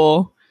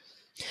school,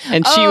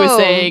 and she was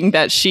saying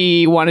that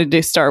she wanted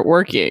to start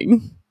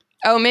working.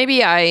 Oh,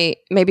 maybe I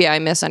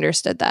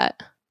misunderstood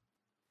that.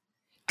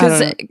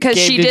 Because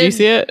she did. Did you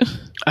see it?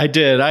 I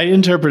did. I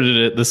interpreted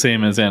it the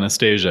same as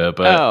Anastasia,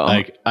 but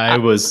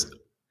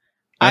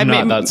I'm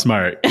not that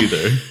smart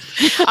either.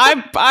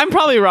 I'm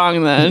probably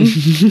wrong then.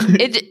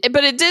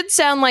 But it did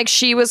sound like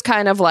she was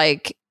kind of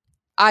like,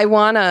 I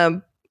want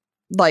to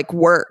like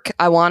work.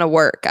 I want to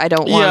work. I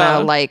don't want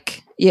to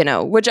like, you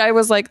know, which I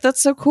was like,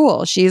 that's so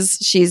cool.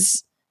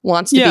 She's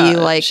wants to be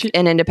like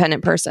an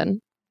independent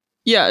person.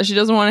 Yeah, she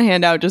doesn't want to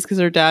hand out just because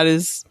her dad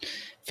is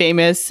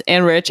famous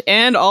and rich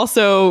and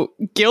also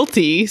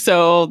guilty.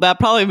 So that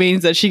probably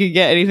means that she could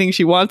get anything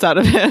she wants out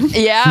of him.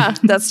 Yeah,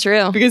 that's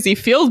true. Because he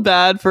feels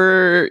bad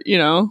for, you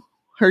know,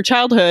 her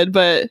childhood,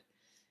 but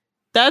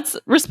that's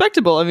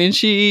respectable. I mean,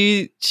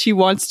 she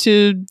wants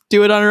to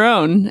do it on her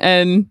own.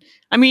 And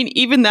I mean,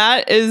 even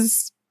that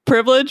is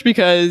privilege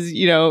because,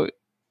 you know,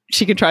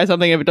 she can try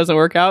something if it doesn't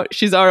work out.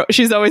 She's always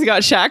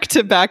got Shaq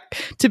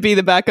to be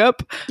the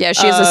backup. Yeah,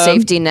 she has a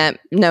safety net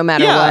no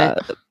matter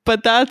what.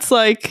 But that's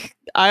like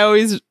I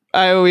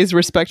always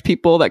respect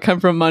people that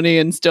come from money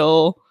and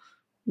still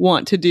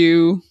want to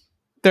do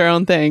their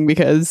own thing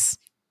because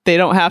they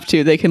don't have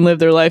to. They can live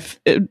their life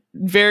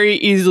very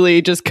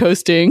easily just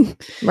coasting.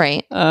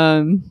 Right.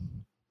 And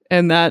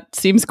that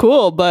seems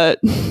cool, but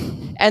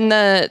and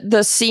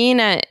the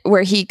scene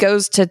where he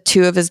goes to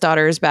 2 of his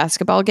daughter's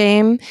basketball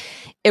game,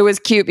 it was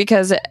cute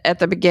because at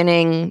the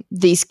beginning,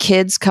 these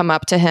kids come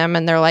up to him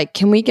and they're like,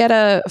 can we get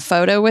a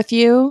photo with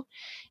you?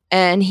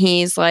 And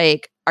he's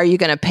like, are you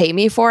going to pay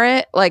me for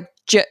it? Like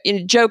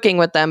joking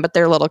with them, but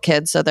they're little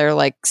kids. So they're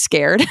like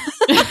scared.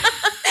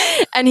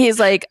 And he's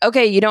like,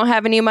 okay, you don't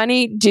have any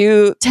money?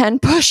 Do 10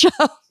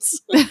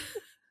 push-ups.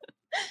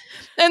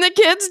 And the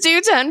kids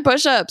do 10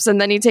 push-ups and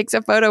then he takes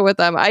a photo with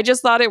them. I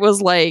just thought it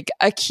was like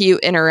a cute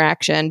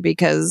interaction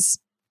because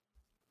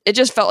it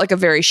just felt like a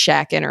very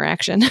Shaq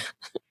interaction.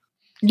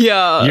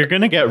 Yeah. You're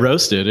going to get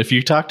roasted. If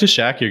you talk to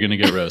Shaq, you're going to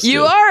get roasted.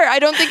 You are. I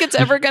don't think it's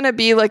ever going to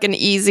be like an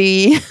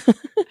easy.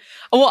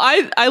 Well,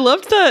 I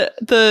loved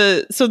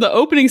the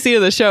opening scene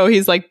of the show.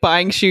 He's like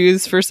buying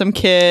shoes for some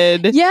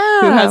kid who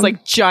has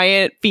like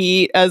giant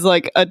feet as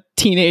like a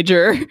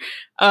teenager.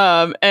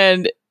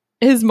 And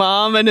his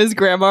mom and his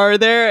grandma are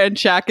there and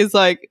Shaq is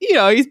like, you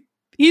know,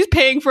 he's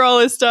paying for all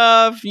his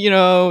stuff. You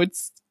know,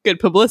 it's good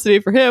publicity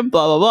for him,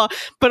 blah, blah, blah.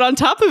 But on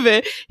top of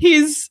it,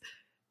 he's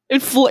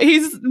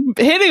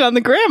hitting on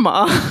the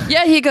grandma.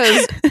 Yeah,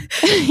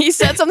 he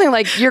said something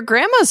like, your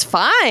grandma's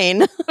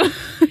fine.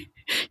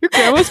 Your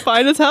grandma's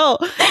fine as hell.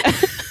 So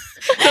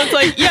it's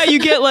like, yeah, you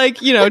get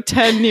like, you know,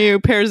 10 new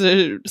pairs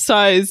of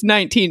size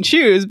 19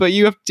 shoes, but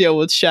you have to deal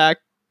with Shaq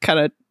kind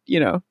of, you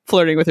know,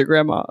 flirting with your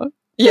grandma.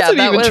 Yeah,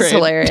 that was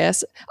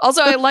hilarious.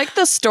 Also, I like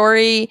the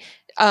story.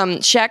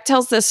 Shaq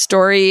tells this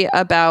story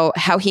about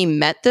how he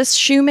met this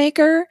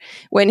shoemaker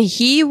when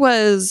he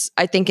was,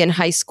 I think, in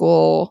high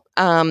school.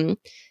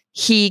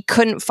 He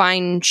couldn't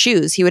find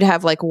shoes. He would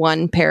have like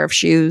 1 pair of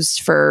shoes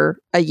for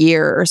a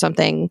year or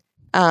something.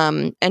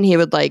 And he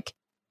would like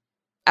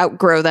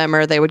outgrow them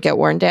or they would get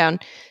worn down.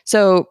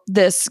 So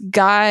this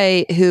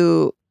guy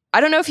who,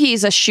 I don't know if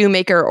he's a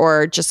shoemaker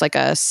or just like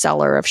a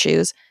seller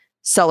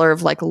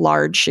of like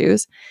large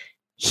shoes.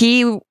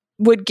 He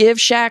would give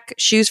Shaq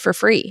shoes for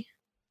free.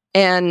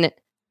 And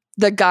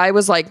the guy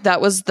was like, that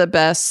was the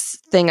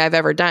best thing I've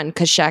ever done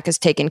because Shaq has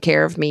taken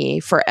care of me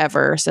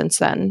forever since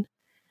then.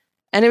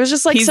 And it was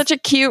just like such a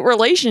cute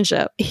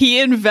relationship. He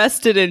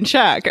invested in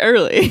Shaq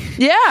early.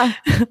 Yeah.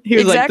 He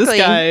was exactly.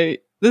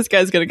 Like, this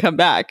guy's going to come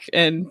back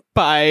and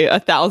buy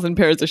 1,000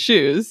 pairs of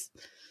shoes.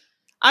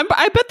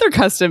 I bet they're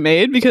custom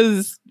made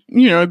because,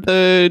 you know,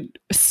 the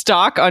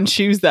stock on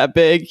shoes that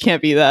big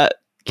can't be that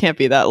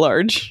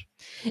large.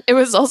 It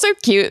was also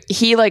cute.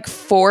 He like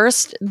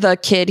forced the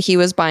kid he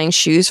was buying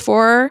shoes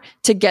for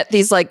to get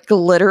these like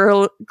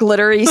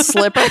glittery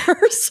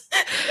slippers.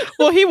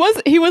 Well, he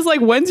was like,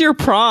 when's your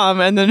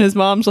prom? And then his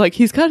mom's like,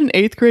 he's got an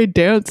 8th grade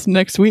dance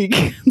next week.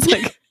 It's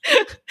like,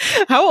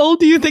 How old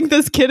do you think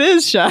this kid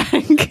is,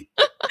 Shaq?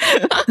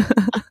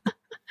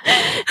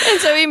 And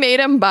so he made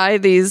him buy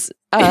these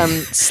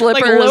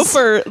slippers.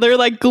 They're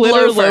like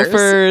glitter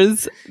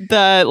loafers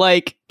that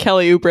like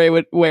Kelly Oubre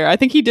would wear. I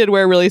think he did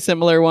wear really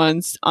similar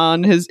ones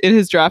in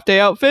his draft day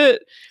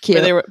outfit.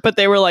 Cute.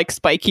 They were like a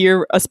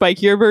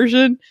spikier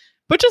version.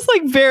 But just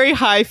like very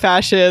high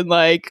fashion,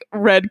 like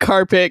red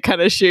carpet kind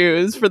of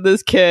shoes for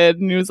this kid.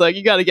 And he was like,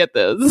 you got to get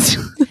this.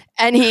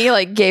 And he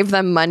like gave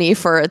them money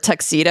for a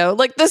tuxedo.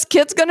 Like, this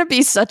kid's going to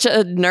be such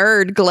a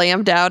nerd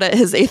glammed out at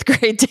his 8th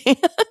grade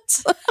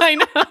dance. I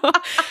know.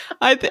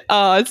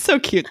 It's so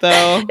cute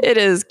though. It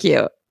is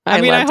cute.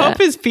 I hope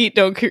his feet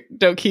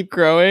don't keep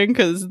growing,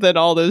 because then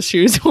all those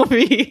shoes will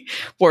be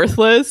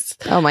worthless.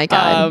 Oh my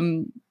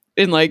God.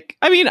 I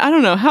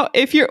don't know how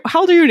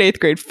old are you in 8th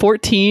grade?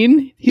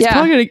 14? He's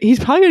probably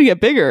gonna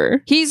get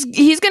bigger. He's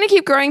gonna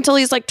keep growing till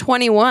he's like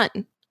 21.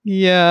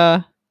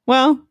 Yeah.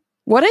 Well,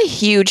 what a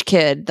huge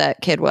kid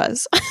that kid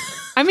was.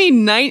 I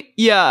mean,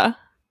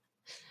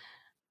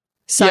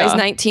 size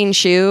 19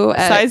 shoe.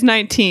 Size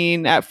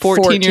 19 at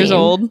 14 years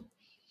old.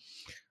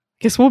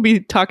 Guess we'll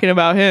be talking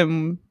about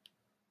him.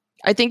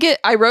 I think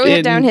I wrote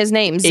it down. His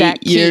name, Zach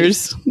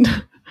years.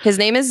 Keith. His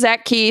name is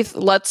Zach Keith.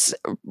 Let's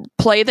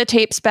play the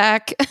tapes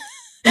back.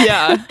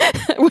 Yeah.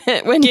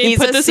 when he's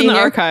put a this senior. in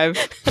the archive.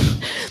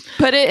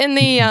 Put it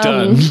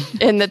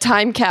in the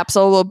time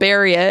capsule. We'll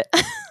bury it.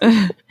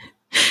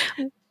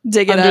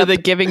 Dig it under up. the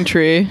giving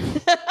tree.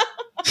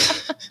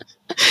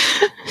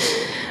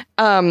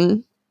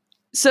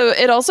 So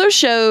it also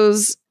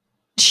shows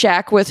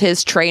Shaq with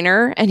his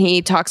trainer, and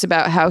he talks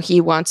about how he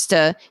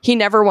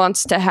never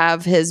wants to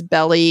have his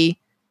belly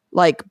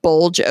like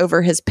bulge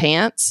over his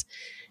pants.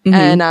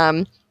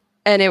 Mm-hmm.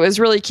 And it was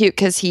really cute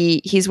because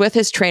he's with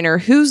his trainer,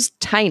 who's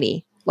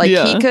tiny. Like,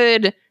 he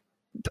could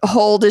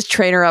hold his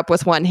trainer up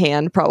with one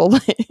hand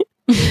probably.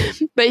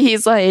 But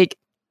he's like,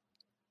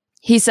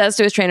 he says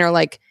to his trainer,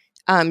 like,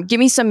 give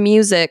me some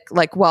music,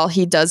 like, while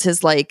he does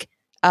his like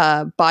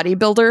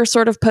bodybuilder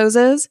sort of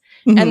poses.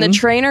 Mm-hmm. And the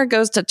trainer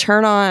goes to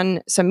turn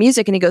on some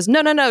music, and he goes,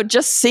 no,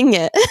 just sing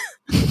it.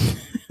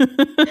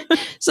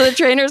 So the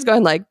trainer's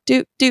going like,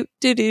 do, do,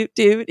 do, do,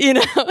 do, you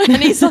know, and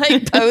he's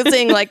like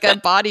posing like a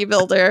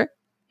bodybuilder.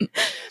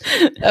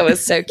 That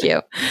was so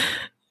cute.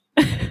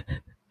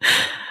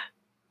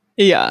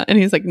 Yeah. And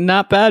he's like,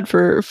 not bad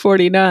for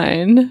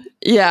 49.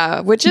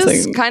 Yeah. Which is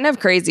like, kind of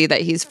crazy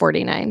that he's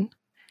 49.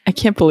 I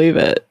can't believe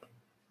it.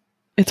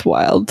 It's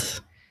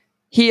wild.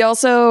 He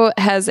also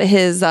has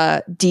his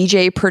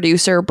DJ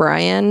producer,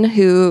 Brian,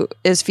 who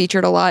is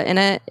featured a lot in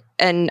it.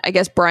 And I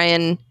guess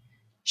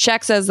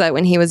Shaq says that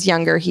when he was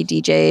younger, he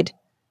DJ'd,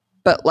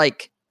 but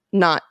like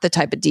not the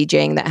type of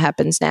DJing that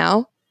happens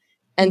now.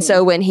 And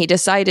so when he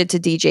decided to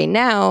DJ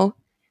now,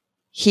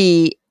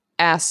 he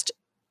asked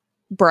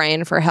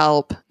Brian for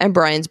help, and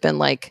Brian's been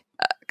like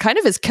kind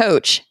of his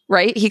coach,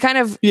 right? He kind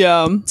of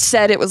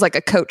said it was like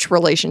a coach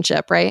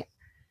relationship, right?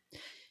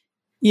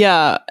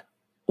 Yeah.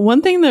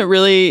 One thing that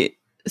really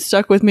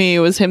stuck with me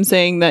was him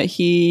saying that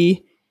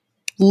he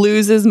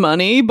loses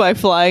money by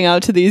flying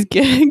out to these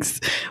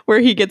gigs where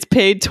he gets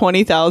paid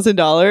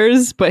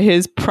 $20,000, but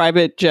his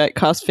private jet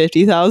costs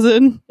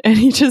 $50,000, and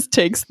he just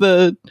takes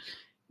the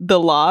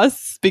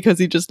loss because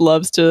he just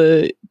loves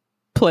to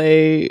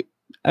play.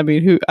 I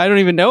mean, I don't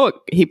even know what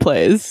he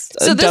plays.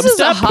 So this is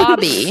a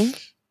hobby.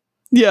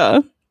 Yeah.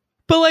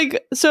 But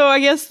like, so I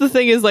guess the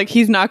thing is like,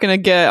 he's not going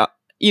to get,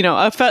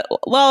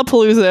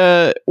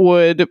 Lollapalooza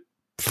would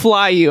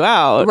fly you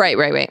out.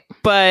 Right.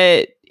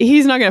 But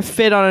he's not going to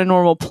fit on a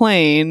normal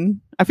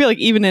plane. I feel like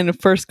even in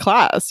first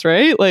class,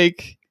 right?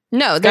 Like,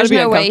 no, there's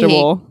no way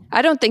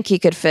I don't think he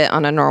could fit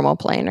on a normal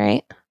plane,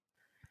 right?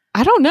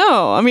 I don't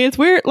know. I mean, it's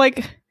weird.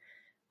 Like,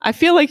 I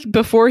feel like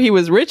before he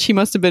was rich, he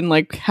must have been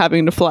like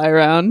having to fly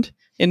around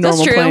in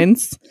normal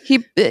planes.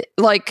 He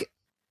like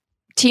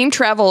team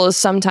travel is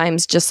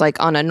sometimes just like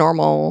on a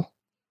normal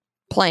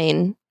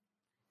plane.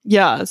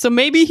 Yeah, so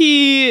maybe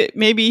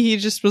he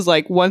just was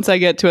like, once I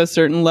get to a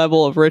certain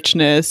level of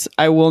richness,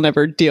 I will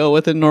never deal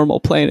with a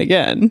normal plane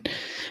again.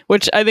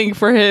 Which I think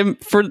for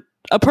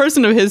a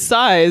person of his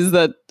size,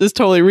 that is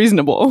totally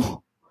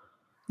reasonable.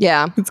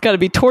 Yeah. It's got to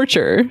be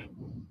torture.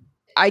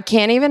 I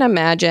can't even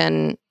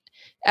imagine.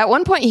 At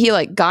one point, he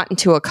like got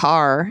into a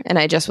car, and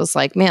I just was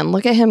like, man,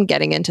 look at him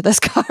getting into this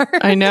car.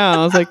 I know.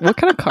 I was like, what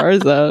kind of car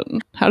is that?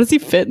 How does he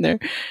fit in there?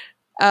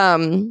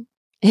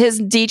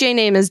 His DJ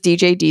name is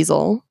DJ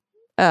Diesel.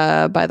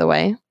 By the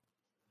way.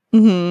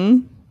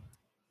 Mm-hmm.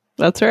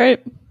 That's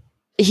right.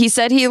 He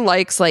said he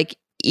likes like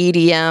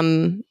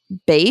EDM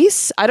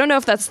bass. I don't know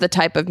if that's the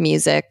type of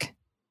music.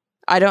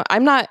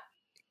 I'm not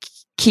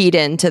keyed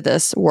into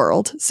this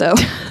world, so.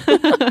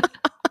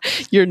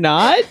 You're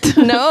not?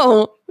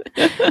 No.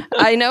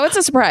 I know it's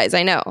a surprise,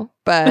 I know,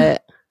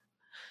 but.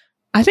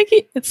 I think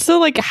it's still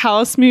like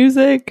house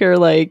music or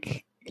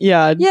like,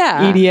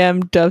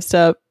 EDM,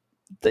 dubstep.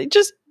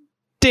 Just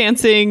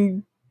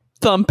dancing,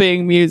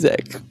 thumping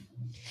music.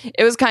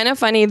 It was kind of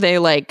funny. They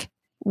like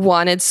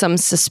wanted some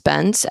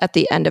suspense at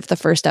the end of the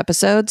first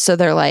episode, so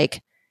they're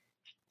like,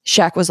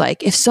 Shaq was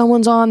like, if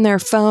someone's on their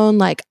phone,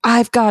 like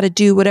I've got to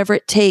do whatever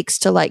it takes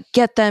to like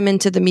get them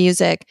into the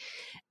music.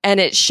 And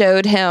it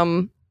showed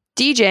him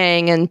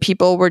DJing and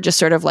people were just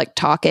sort of like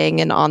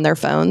talking and on their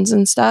phones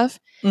and stuff.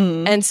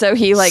 And so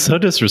he like so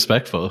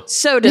disrespectful.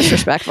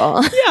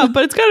 Yeah,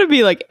 but it's got to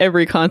be like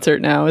every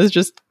concert now is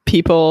just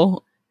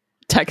people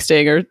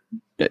texting or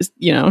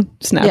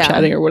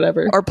Snapchatting or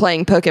whatever, or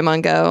playing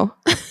Pokemon Go.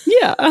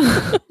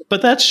 Yeah,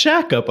 but that's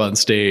Shaq up on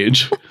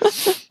stage.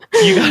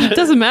 It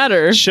doesn't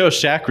matter. Show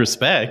Shaq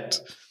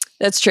respect.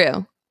 That's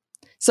true.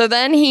 So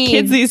then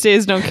kids these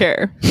days don't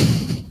care.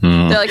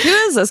 They're like, who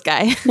is this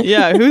guy?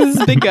 Yeah, who's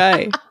this big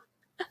guy?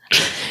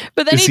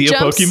 But then is he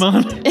jumps, a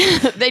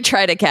Pokemon? They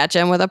try to catch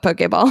him with a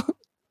Pokeball.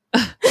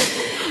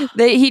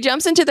 He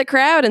jumps into the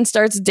crowd and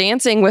starts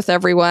dancing with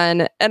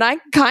everyone. And I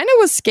kind of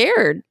was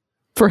scared.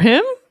 For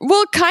him?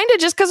 Well, kind of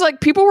just because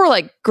like people were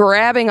like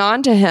grabbing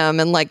onto him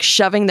and like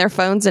shoving their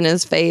phones in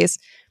his face.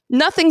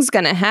 Nothing's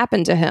going to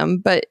happen to him,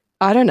 but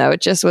I don't know. It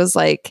just was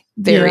like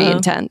very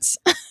intense.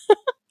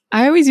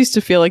 I always used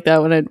to feel like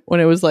that when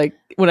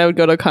I would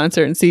go to a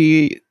concert and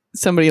see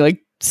somebody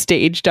like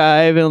stage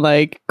dive and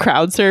like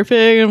crowd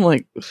surfing. I'm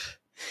like,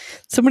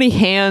 so many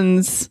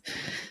hands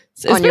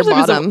on your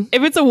bottom.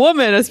 If it's a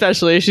woman,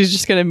 especially, she's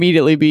just going to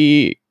immediately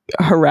be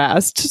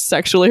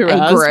sexually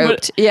harassed. And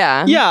groped.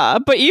 Yeah.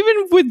 But even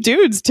with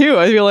dudes too,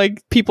 I feel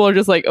like people are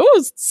just like,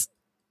 oh,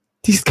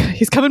 he's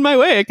coming my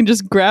way. I can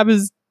just grab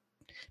his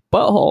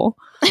butthole.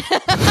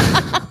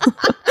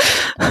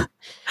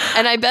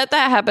 And I bet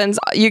that happens.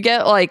 You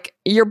get like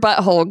your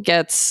butthole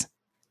gets,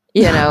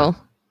 the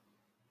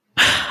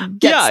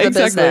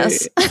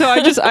business. So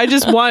I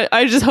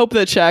just hope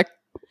that Shaq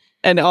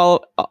and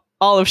all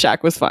of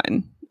Shaq was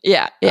fine.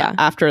 Yeah.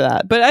 After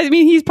that, but I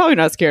mean, he's probably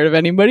not scared of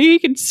anybody. He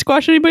can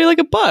squash anybody like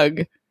a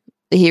bug.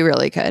 He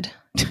really could.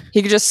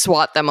 He could just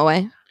swat them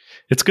away.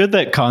 It's good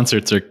that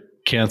concerts are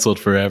canceled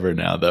forever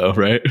now, though,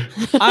 right?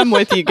 I'm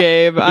with you,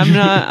 Gabe.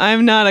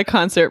 I'm not a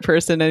concert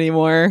person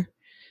anymore.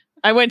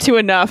 I went to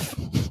enough.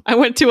 I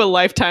went to a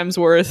lifetime's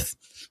worth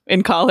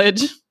in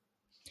college.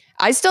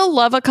 I still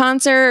love a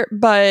concert,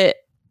 but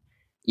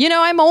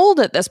I'm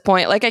old at this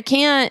point. Like I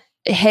can't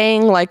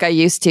hang like I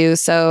used to,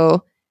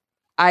 so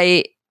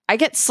I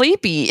get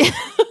sleepy.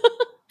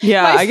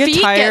 Yeah, My I get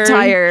feet tired. get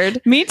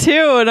tired. Me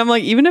too. And I'm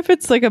like, even if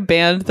it's like a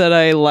band that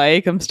I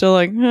like, I'm still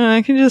like,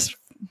 I can just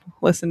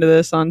listen to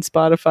this on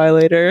Spotify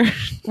later.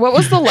 What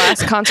was the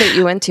last concert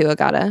you went to,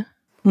 Agata?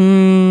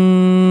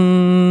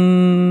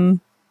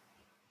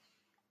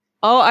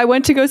 Oh, I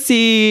went to go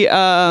see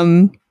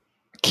Kyari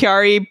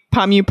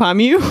Pamu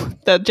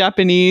Pamu, that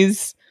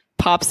Japanese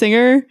pop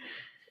singer.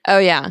 Oh,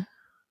 yeah.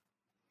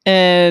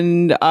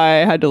 And I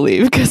had to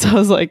leave because I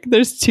was like,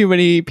 there's too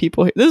many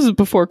people here. This is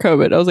before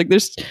COVID. I was like,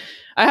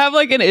 I have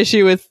like an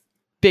issue with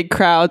big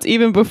crowds,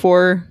 even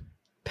before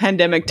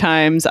pandemic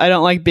times. I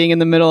don't like being in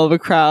the middle of a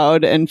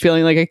crowd and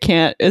feeling like I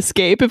can't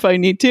escape if I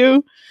need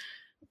to.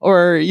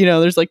 Or,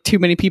 there's like too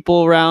many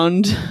people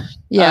around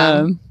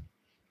to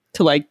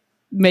like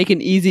make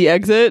an easy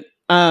exit.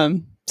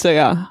 So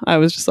yeah, I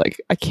was just like,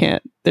 I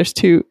can't. There's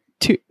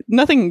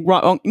nothing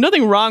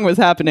wrong was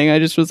happening. I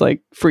just was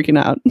like freaking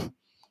out.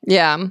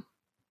 Yeah.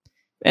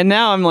 And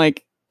now I'm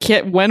like,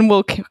 when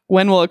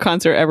will a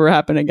concert ever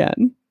happen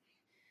again?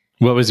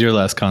 What was your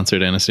last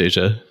concert,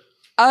 Anastasia?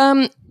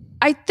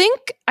 I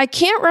think I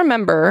can't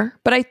remember,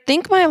 but I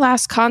think my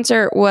last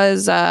concert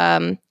was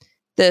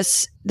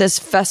this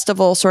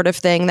festival sort of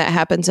thing that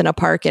happens in a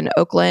park in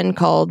Oakland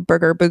called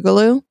Burger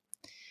Boogaloo.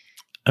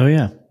 Oh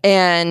yeah.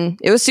 And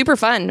it was super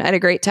fun. I had a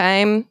great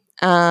time.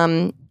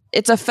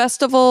 It's a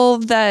festival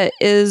that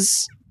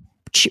is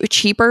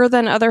cheaper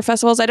than other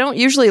festivals. I don't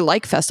usually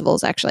like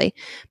festivals actually,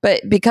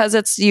 but because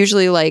it's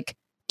usually like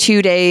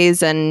 2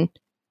 days and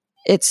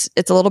it's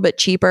a little bit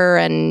cheaper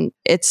and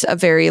it's a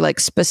very like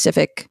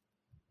specific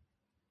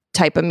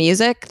type of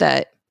music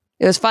that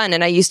it was fun.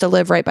 And I used to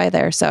live right by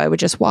there, so I would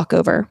just walk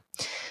over.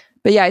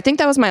 But yeah, I think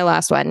that was my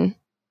last one.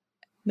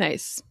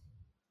 Nice.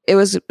 It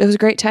was a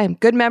great time.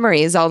 Good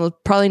memories. I'll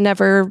probably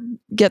never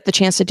get the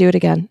chance to do it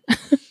again.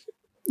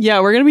 Yeah,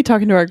 we're going to be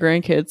talking to our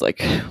grandkids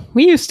like,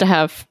 we used to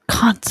have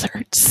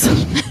concerts.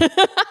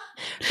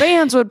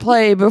 Bands would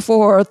play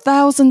before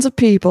thousands of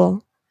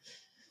people.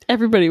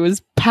 Everybody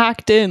was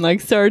packed in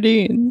like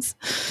sardines.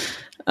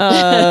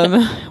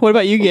 What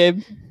about you,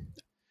 Gabe?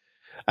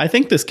 I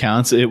think this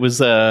counts. It was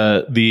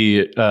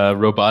the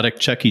robotic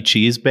Chuck E.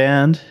 Cheese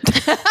band.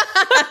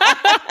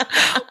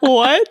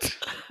 What?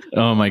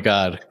 Oh my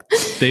God.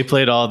 They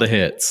played all the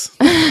hits.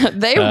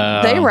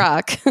 They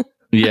rock.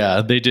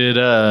 Yeah, they did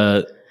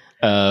a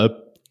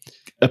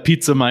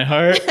Pizza My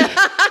Heart.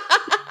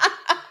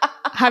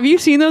 Have you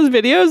seen those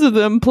videos of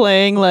them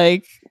playing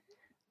like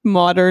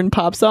modern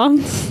pop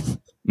songs?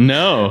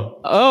 No.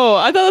 Oh,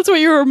 I thought that's what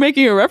you were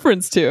making a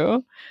reference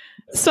to.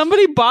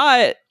 Somebody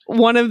bought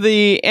one of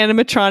the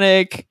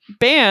animatronic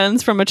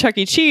bands from a Chuck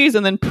E. Cheese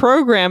and then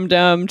programmed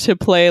them to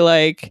play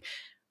like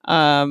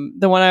the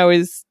one I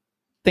always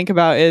think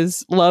about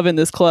is Love in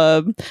This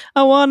Club.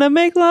 I want to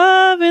make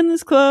love in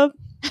this club.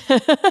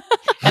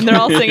 And they're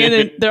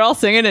all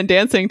singing and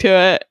dancing to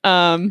it.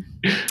 I'll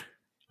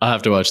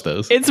have to watch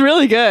those. It's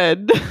really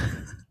good.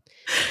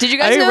 Did you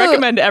guys know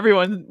recommend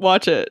everyone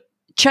watch it?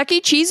 Chuck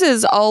E.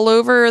 Cheese's all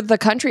over the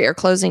country are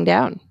closing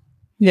down.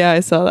 Yeah,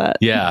 I saw that.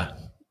 Yeah.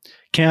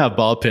 Can't have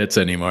ball pits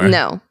anymore.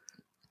 No.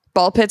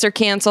 Ball pits are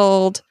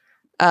canceled.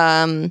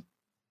 Concerts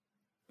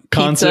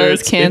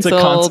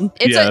canceled.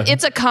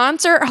 It's a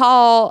concert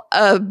hall,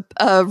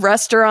 a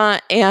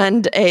restaurant,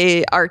 and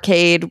a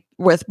arcade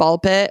with ball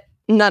pit.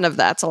 None of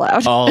that's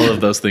allowed. All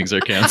of those things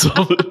are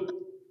canceled.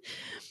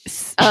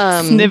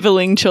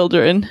 Sniveling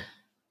children.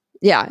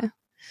 Yeah.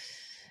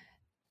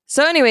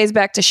 So anyways,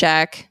 back to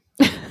Shaq.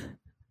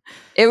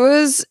 It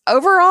was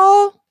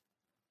overall,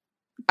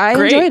 I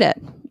Great. enjoyed it.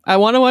 I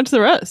want to watch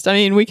the rest. I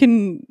mean, we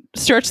can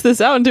stretch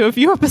this out into a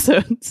few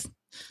episodes.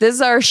 This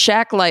is our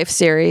Shaq Life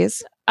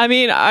series. I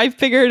mean, I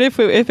figured if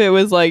it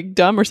was like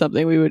dumb or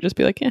something, we would just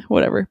be like,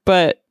 whatever.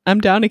 But I'm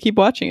down to keep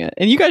watching it.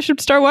 And you guys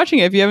should start watching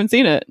it if you haven't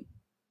seen it.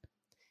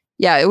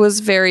 Yeah, it was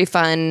very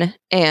fun.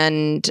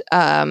 And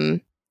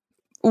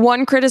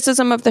one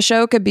criticism of the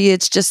show could be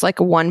it's just like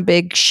one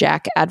big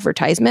Shaq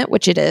advertisement,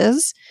 which it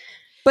is.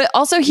 But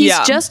also he's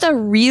just a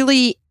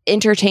really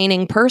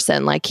entertaining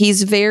person. Like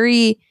he's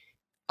very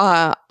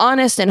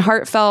honest and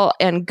heartfelt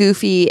and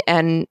goofy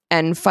and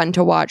fun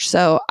to watch.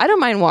 So I don't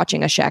mind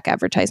watching a Shaq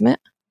advertisement.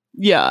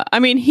 Yeah. I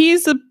mean,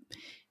 he's the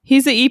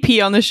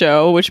EP on the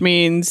show, which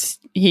means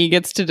he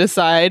gets to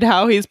decide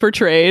how he's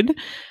portrayed,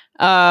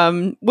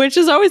 which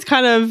is always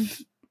kind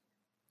of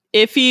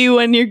iffy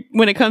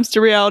when it comes to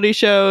reality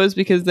shows,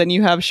 because then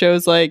you have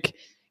shows like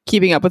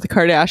Keeping Up with the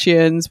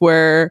Kardashians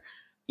where,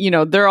 you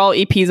know, they're all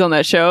EPs on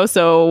that show.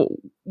 So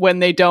when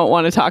they don't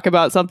want to talk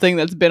about something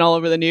that's been all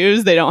over the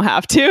news, they don't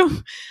have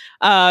to.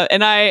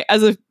 And I,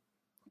 as a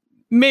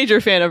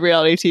major fan of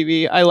reality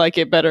TV, I like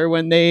it better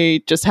when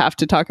they just have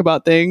to talk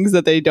about things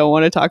that they don't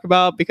want to talk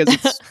about because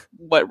it's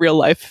what real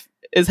life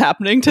is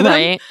happening to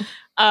them.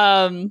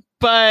 Right.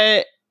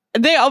 But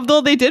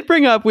although they did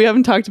bring up, we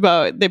haven't talked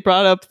about, they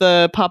brought up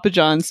the Papa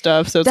John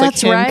stuff. So it's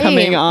That's like him right.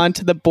 coming on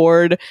to the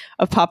board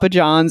of Papa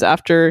John's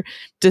after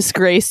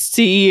disgraced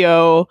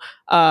CEO,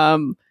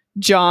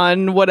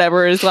 John,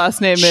 whatever his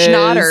last name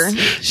Schnatter. is.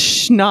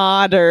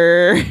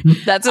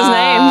 Schnatter. That's his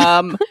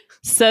name.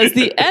 Says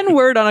the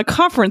N-word on a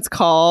conference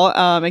call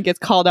and gets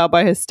called out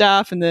by his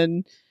staff. And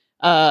then,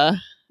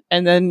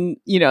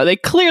 you know, they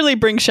clearly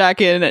bring Shaq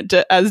in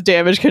as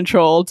damage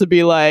control to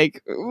be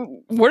like,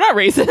 we're not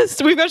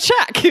racist. We've got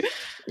Shaq.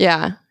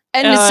 Yeah.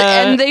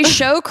 And they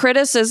show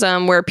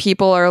criticism where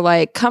people are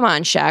like, come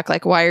on, Shaq.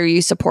 Like, why are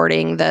you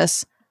supporting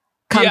this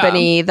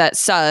company that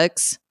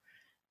sucks?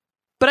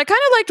 But I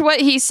kind of liked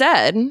what he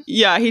said.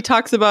 Yeah, he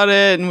talks about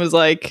it and was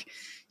like,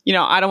 you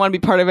know, I don't want to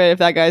be part of it if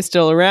that guy's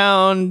still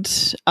around.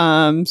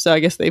 So I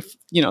guess they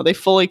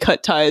fully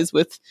cut ties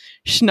with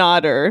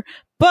Schnatter.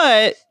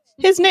 But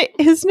his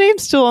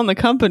name's still on the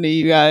company,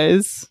 you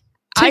guys.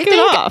 Take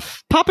it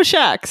off. Papa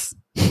Shaq's.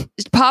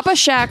 Papa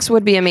Shaq's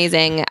would be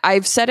amazing.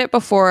 I've said it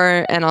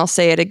before and I'll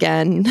say it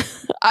again.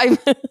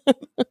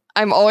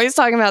 I'm always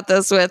talking about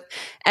this with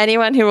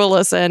anyone who will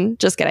listen.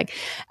 Just kidding.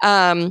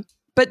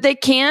 But they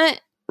can't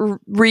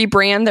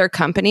rebrand their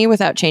company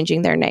without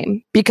changing their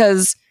name,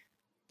 because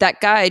that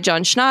guy,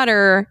 John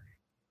Schnatter,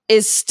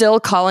 is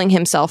still calling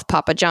himself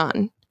Papa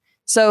John.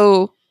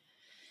 So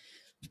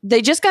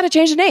they just got to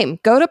change the name.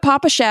 Go to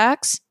Papa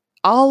Shaq's.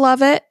 I'll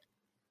love it.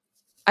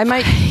 I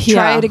might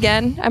try it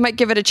again. I might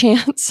give it a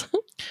chance.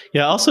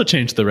 Yeah, also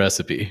change the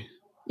recipe.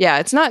 Yeah,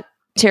 it's not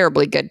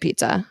terribly good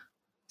pizza.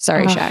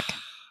 Sorry, Shaq.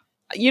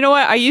 You know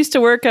what? I used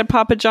to work at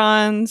Papa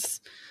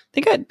John's.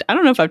 I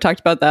don't know if I've talked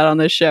about that on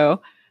this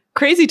show.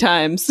 Crazy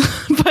times.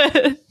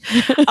 But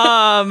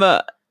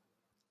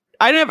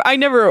I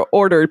never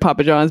ordered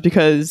Papa John's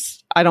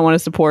because I don't want to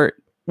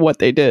support what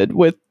they did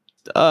with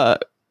Mr.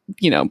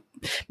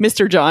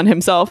 John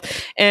himself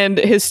and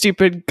his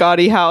stupid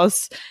gaudy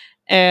house.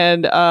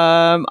 And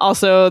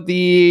also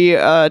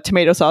the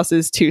tomato sauce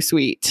is too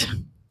sweet.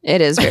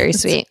 It is very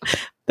sweet.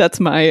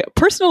 That's my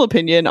personal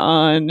opinion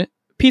on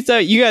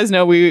pizza. You guys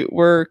know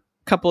we're a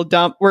couple of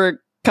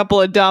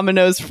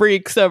Domino's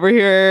freaks over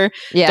here.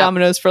 Yeah.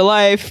 Domino's for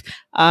life.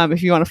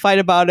 If you want to fight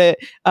about it,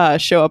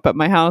 show up at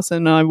my house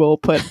and I will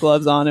put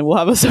gloves on and we'll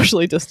have a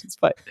socially distanced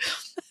fight.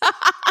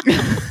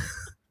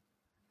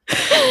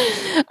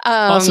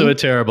 Also a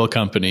terrible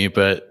company,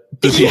 but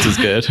the pizza's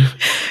good.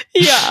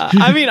 Yeah.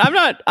 I mean,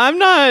 I'm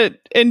not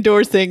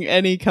endorsing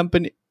any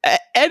company.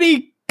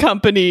 Any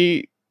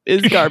company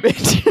is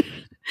garbage.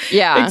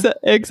 Yeah.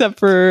 Except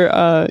for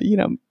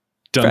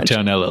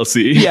Dunktown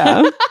LLC.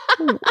 Yeah.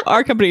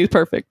 Our company is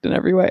perfect in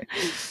every way.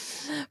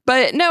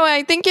 But no,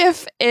 I think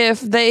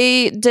if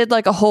they did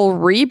like a whole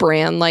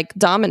rebrand like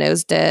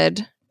Domino's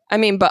did, I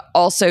mean, but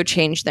also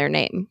change their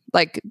name.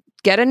 Like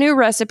get a new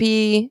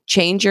recipe,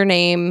 change your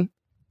name.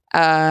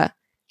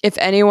 If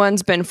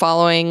anyone's been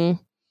following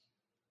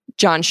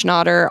John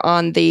Schnatter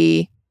on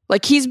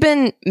he's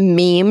been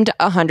memed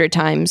 100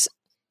 times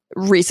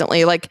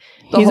recently. Like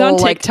he's on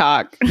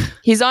TikTok.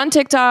 He's on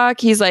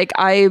TikTok. He's like,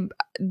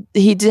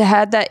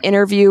 had that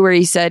interview where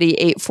he said he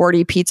ate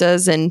 40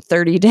 pizzas in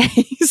 30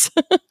 days.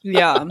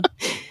 Yeah.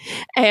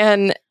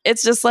 And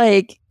it's just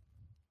like,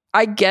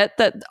 I get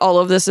that all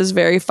of this is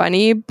very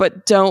funny,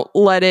 but don't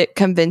let it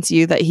convince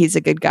you that he's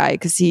a good guy,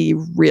 because he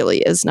really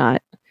is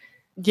not.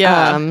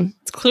 Yeah.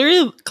 It's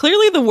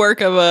clearly the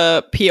work of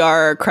a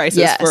PR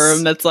crisis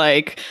firm that's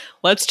like,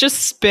 let's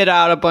just spit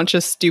out a bunch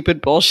of stupid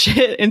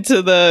bullshit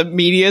into the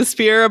media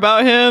sphere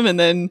about him, and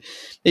then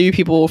maybe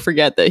people will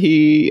forget that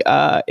he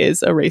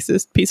is a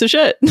racist piece of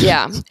shit.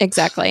 Yeah,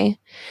 exactly.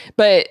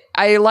 But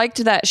I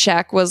liked that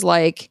Shaq was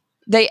like,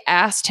 they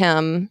asked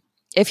him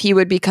if he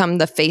would become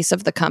the face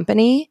of the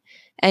company.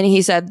 And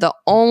he said, the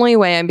only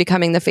way I'm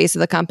becoming the face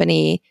of the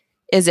company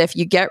is if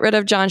you get rid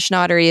of John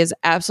Schnatter. He has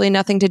absolutely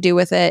nothing to do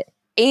with it.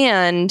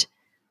 And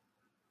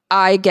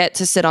I get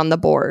to sit on the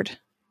board.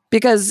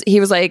 Because he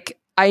was like,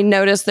 I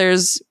noticed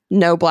there's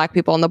no black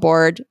people on the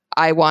board.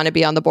 I want to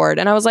be on the board.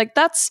 And I was like,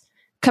 that's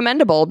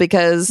commendable,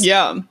 because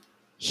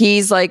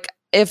he's like,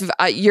 if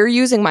you're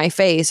using my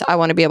face, I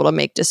want to be able to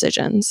make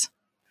decisions.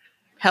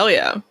 Hell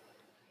yeah.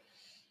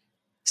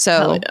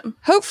 So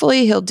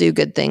hopefully he'll do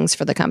good things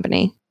for the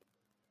company.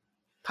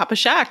 Papa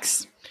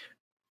Shaqs.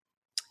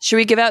 Should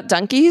we give out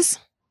donkeys?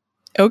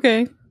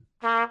 Okay.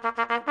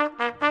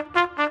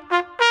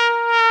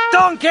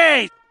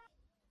 Donkey!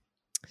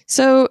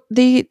 So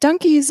the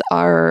donkeys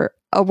are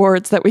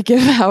awards that we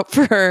give out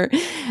for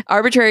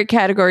arbitrary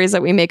categories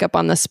that we make up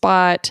on the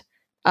spot.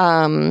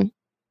 I'm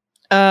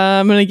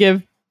going to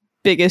give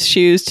biggest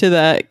shoes to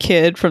that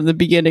kid from the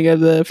beginning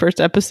of the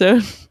first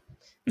episode.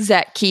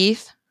 Zach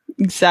Keith.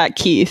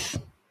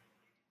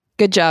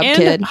 Good job, and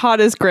kid.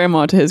 Hottest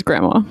grandma to his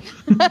grandma.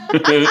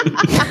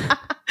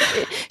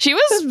 She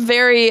was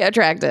very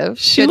attractive.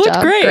 She Good looked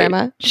job, great.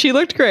 Grandma. She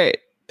looked great.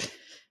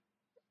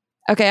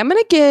 Okay, I'm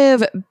going to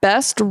give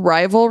best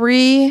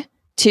rivalry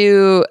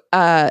to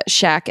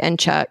Shaq and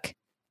Chuck.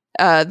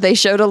 They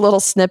showed a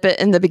little snippet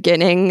in the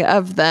beginning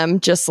of them,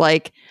 just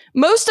like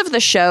most of the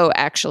show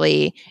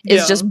actually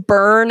is just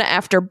burn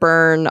after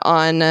burn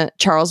on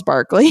Charles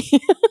Barkley.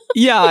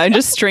 Yeah, and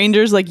just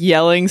strangers like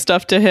yelling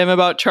stuff to him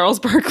about Charles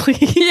Barkley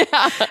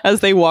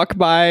as they walk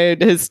by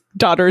his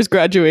daughter's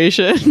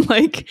graduation.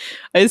 Like,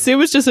 I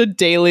assume it's just a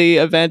daily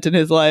event in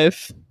his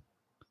life.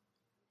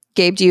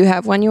 Gabe, do you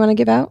have one you want to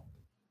give out?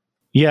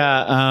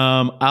 Yeah,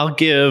 I'll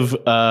give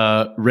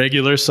a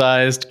regular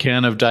sized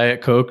can of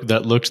Diet Coke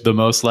that looked the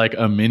most like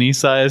a mini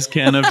sized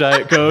can of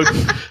Diet Coke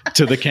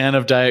to the can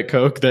of Diet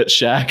Coke that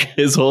Shaq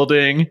is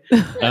holding.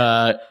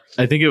 I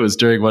think it was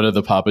during one of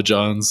the Papa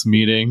John's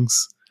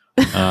meetings.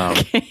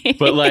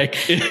 But like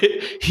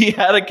he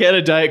had a can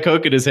of Diet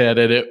Coke in his hand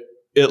and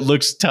it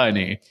looks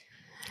tiny.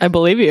 I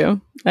believe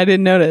you. I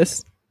didn't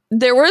notice.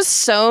 There were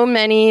so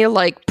many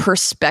like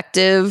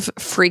perspective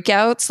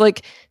freakouts.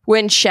 Like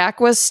when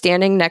Shaq was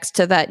standing next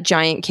to that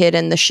giant kid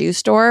in the shoe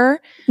store,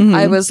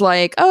 I was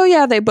like, oh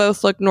yeah, they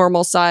both look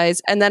normal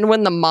size. And then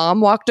when the mom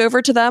walked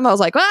over to them, I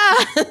was like,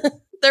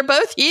 they're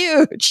both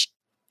huge.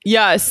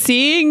 Yeah,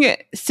 seeing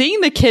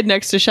the kid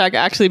next to Shaq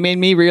actually made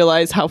me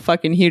realize how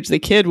fucking huge the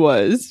kid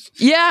was.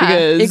 Yeah,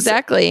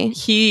 exactly.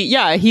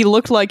 He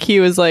looked like he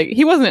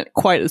wasn't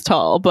quite as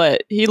tall,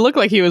 but he looked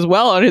like he was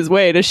well on his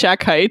way to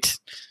Shaq height.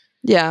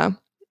 Yeah.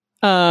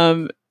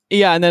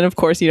 Yeah, and then of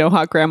course,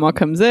 Hot Grandma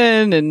comes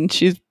in and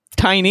she's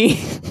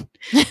tiny.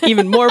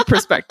 Even more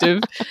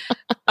perspective.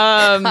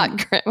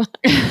 Hot Grandma.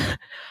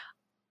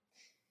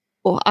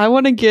 Well, I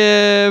want to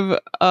give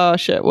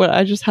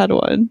I just had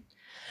one.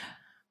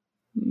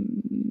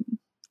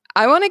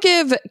 I want to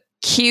give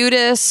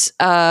cutest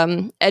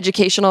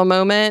educational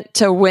moment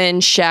to when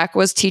Shaq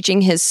was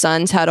teaching his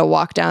sons how to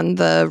walk down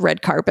the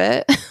red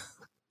carpet.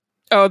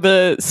 Oh,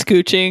 the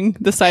scooching,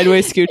 the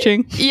sideways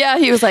scooching. Yeah,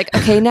 he was like,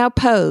 okay, now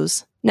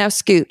pose. Now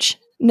scooch.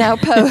 Now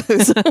pose.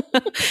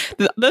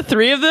 The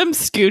three of them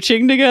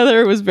scooching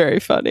together was very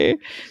funny.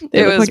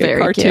 It was like very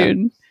a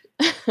cartoon.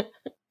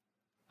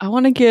 I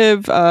want to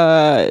give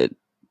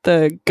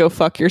the go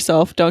fuck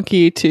yourself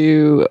donkey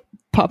to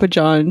Papa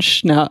John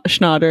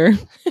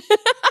Schnatter.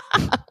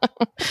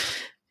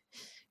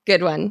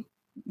 Good one.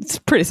 It's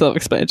pretty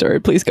self-explanatory.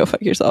 Please go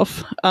fuck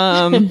yourself.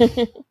 Can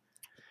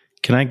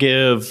I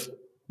give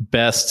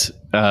best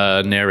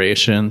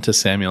narration to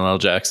Samuel L.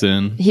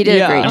 Jackson? He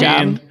did a great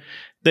job.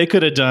 They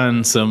could have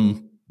done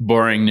some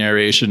boring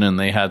narration and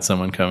they had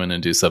someone come in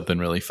and do something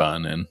really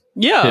fun. And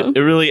it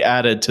really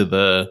added to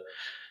the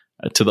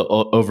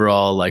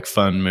overall like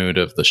fun mood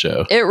of the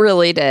show. It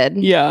really did.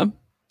 Yeah.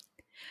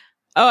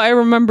 Oh, I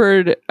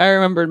remembered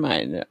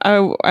mine. I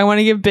want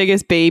to give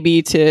biggest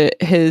baby to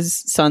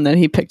his son that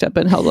he picked up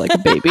and held like a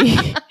baby,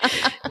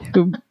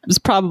 who was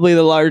probably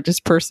the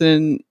largest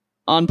person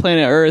on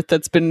planet Earth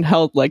that's been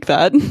held like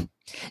that.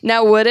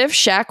 Now, what if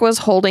Shaq was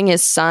holding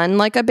his son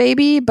like a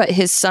baby, but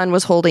his son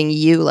was holding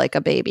you like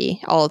a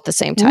baby all at the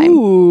same time?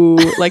 Ooh,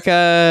 like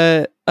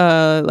a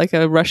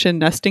Russian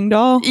nesting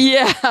doll?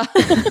 Yeah.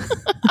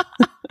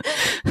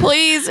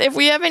 Please, if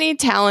we have any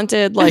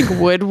talented like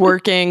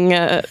woodworking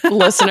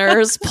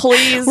listeners,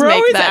 please We're make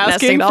always that asking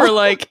nesting doll. for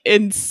like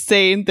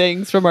insane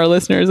things from our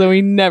listeners, and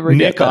we never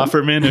Nick get them.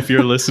 Offerman, if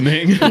you're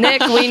listening.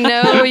 Nick, we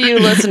know you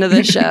listen to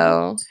this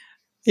show.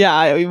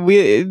 Yeah,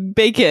 we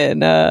bacon,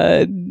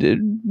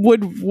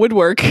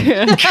 woodwork.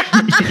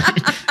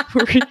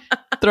 We're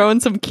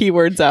throwing some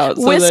keywords out.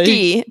 So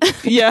Whiskey.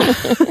 Yeah.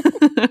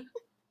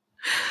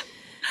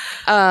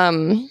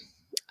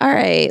 All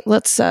right,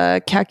 let's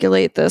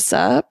calculate this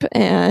up,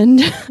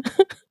 and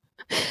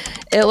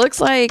it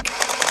looks like.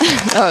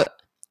 Oh,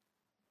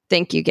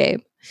 thank you,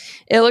 Gabe.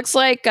 It looks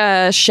like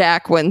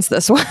Shaq wins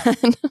this one.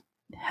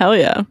 Hell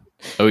yeah!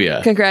 Oh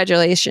yeah!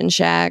 Congratulations,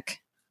 Shaq.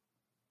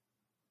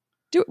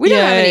 We don't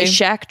have any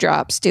Shaq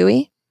drops, do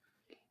we?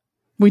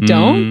 We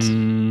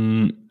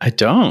don't. I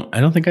don't. I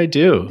don't think I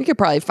do. We could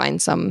probably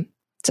find some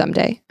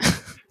someday.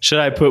 Should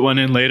I put one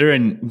in later?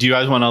 And do you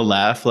guys want to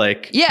laugh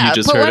like Yeah, you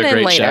just put heard one a in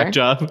great later. Shaq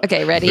job?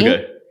 Okay, ready?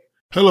 Okay.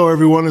 Hello,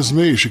 everyone. It's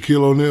me,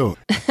 Shaquille O'Neal.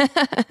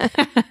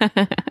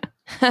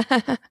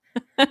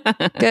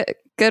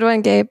 Good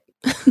one, Gabe.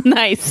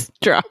 Nice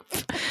drop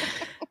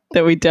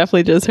that we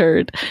definitely just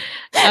heard.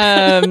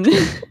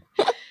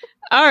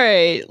 All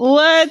right,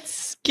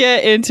 let's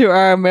get into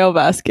our mail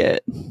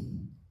basket.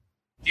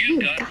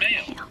 You got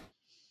mail.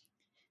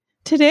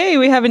 Today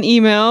we have an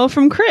email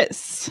from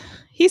Chris.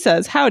 He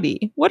says,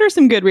 "Howdy. What are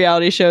some good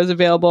reality shows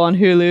available on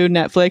Hulu,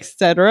 Netflix,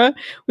 etc.?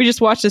 We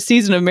just watched a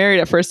season of Married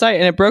at First Sight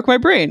and it broke my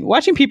brain.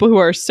 Watching people who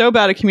are so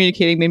bad at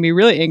communicating made me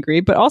really angry,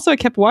 but also I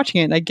kept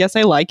watching it and I guess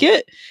I like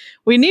it.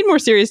 We need more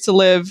series to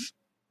live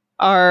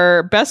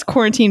our best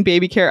quarantine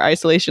baby care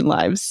isolation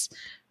lives.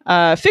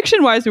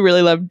 Fiction-wise, we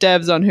really love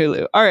Devs on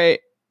Hulu. All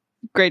right.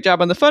 Great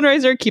job on the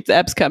fundraiser. Keep the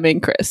eps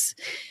coming, Chris."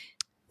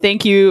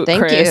 Thank you, Thank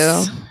Chris.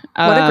 you.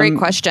 What a great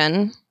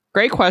question.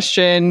 Great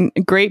question.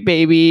 Great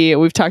baby.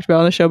 We've talked about it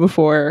on the show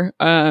before.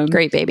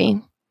 Great baby.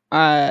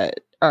 Or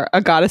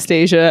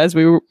Agatastasia, as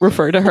we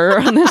refer to her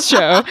on this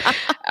show,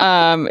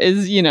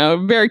 is,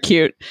 very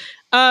cute.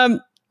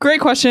 Great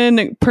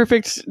question.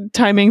 Perfect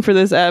timing for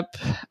this ep.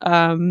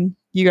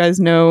 You guys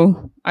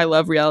know I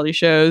love reality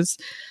shows.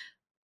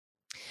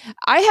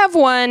 I have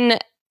one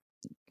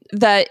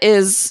that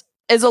is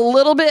a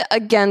little bit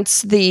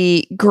against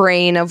the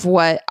grain of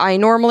what I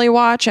normally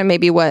watch and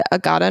maybe what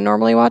Agata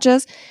normally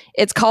watches.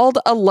 It's called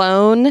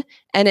Alone,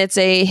 and it's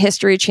a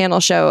History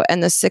Channel show,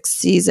 and the 6th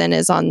season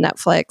is on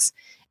Netflix.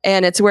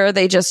 And it's where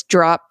they just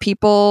drop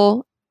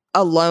people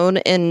alone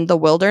in the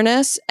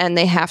wilderness and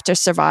they have to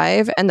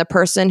survive. And the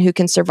person who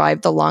can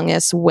survive the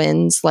longest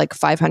wins like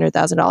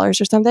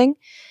 $500,000 or something.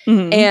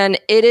 Mm-hmm. And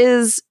it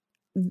is,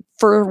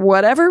 for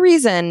whatever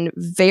reason,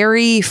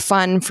 very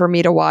fun for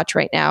me to watch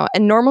right now.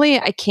 And normally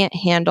I can't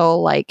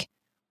handle like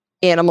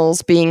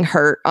animals being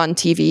hurt on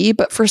TV,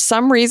 but for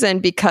some reason,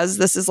 because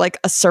this is like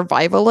a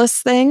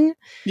survivalist thing,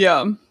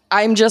 yeah,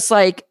 I'm just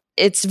like,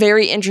 it's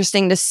very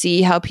interesting to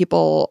see how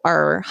people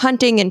are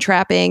hunting and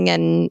trapping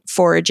and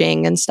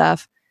foraging and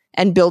stuff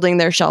and building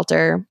their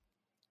shelter.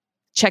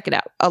 Check it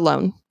out.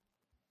 Alone.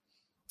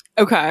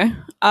 Okay.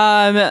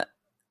 I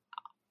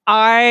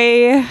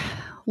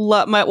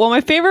love my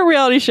favorite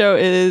reality show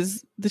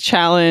is The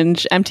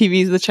Challenge.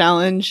 MTV's The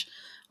Challenge.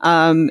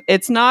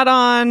 It's not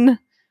on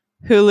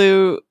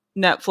Hulu,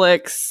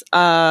 Netflix.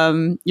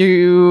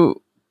 You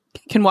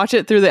can watch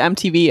it through the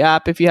MTV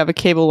app if you have a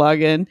cable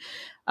login.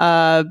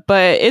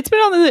 But it's been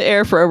on the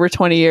air for over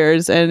 20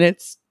 years and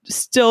it's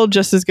still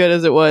just as good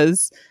as it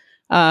was.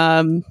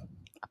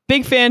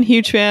 Big fan,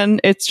 huge fan.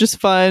 It's just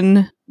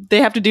fun. They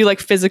have to do like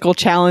physical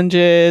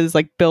challenges,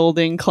 like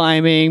building,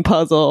 climbing,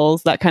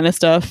 puzzles, that kind of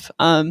stuff.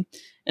 And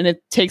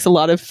it takes a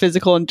lot of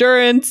physical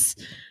endurance.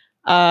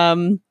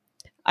 I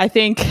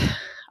think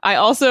I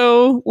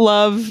also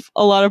love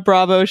a lot of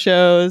Bravo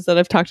shows that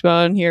I've talked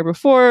about on here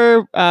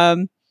before.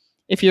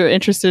 If you're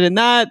interested in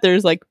that,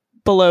 there's like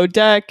Below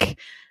Deck,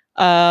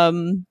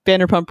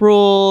 Vanderpump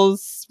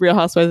Rules, Real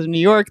Housewives of New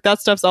York. That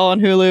stuff's all on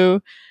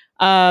Hulu.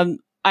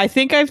 I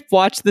think I've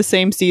watched the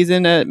same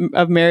season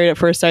of Married at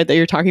First Sight that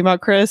you're talking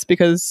about, Chris,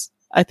 because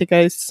I think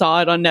I saw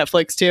it on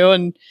Netflix too,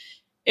 and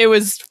it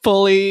was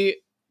fully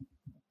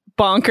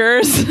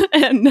bonkers.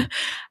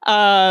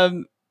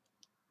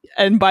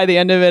 And by the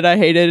end of it, I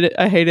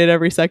hated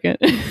every second.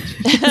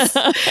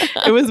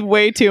 It was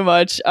way too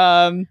much.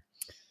 But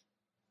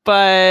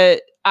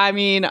I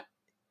mean,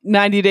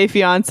 90 Day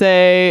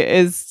Fiancé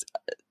is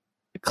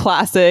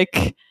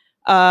classic.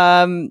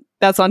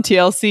 That's on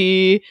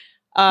TLC.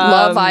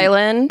 Love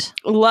Island,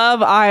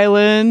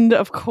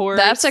 of course.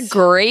 That's a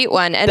great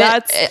one, and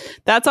that's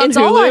on it's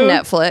Hulu. all on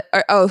Netflix.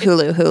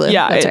 Hulu.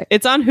 Yeah, that's right.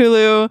 It's on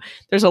Hulu.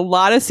 There's a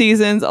lot of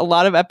seasons, a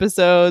lot of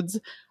episodes.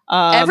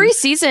 Every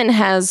season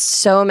has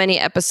so many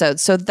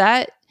episodes, so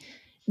that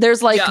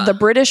there's like the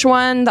British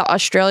one, the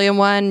Australian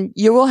one.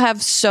 You will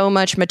have so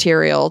much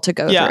material to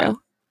go through.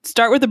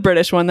 Start with the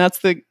British one. That's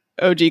the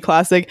OG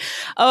classic.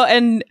 Oh,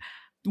 and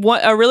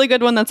a really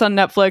good one that's on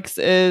Netflix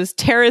is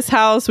Terrace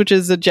House, which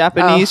is a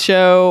Japanese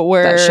show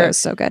where that show's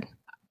so good.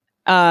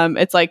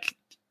 It's like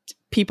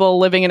people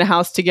living in a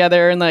house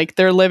together and like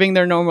they're living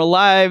their normal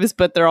lives,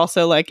 but they're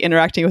also like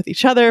interacting with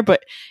each other.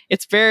 But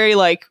it's very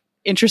like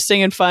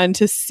interesting and fun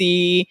to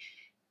see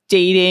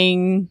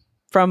dating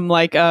from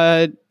like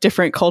a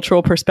different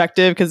cultural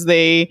perspective, because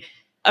they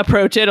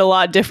approach it a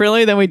lot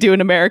differently than we do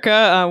in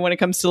America when it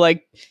comes to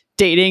like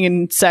dating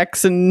and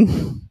sex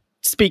and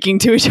speaking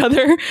to each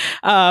other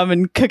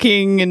and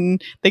cooking.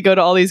 And they go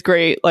to all these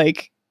great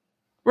like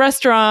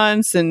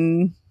restaurants,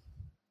 and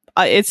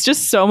it's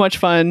just so much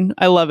fun.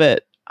 I love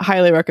it.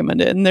 Highly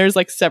recommend it. And there's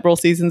like several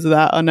seasons of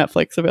that on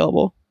Netflix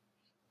available.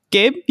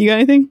 Gabe, you got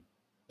anything?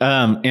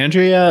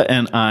 Andrea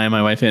and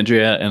my wife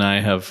Andrea and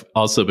I have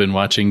also been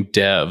watching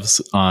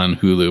Devs on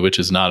Hulu, which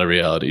is not a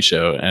reality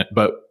show,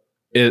 but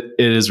it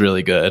is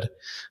really good.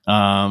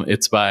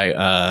 It's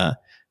by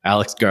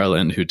Alex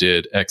Garland, who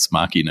did Ex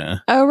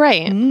Machina. Oh,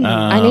 right.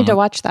 I need to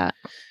watch that.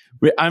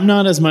 I'm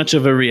not as much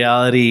of a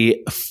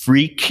reality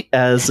freak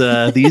as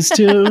these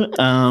two.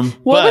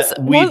 What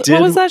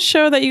was that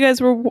show that you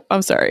guys were?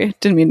 I'm sorry,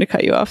 didn't mean to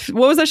cut you off.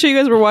 What was that show you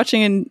guys were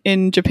watching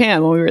in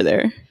Japan when we were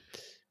there?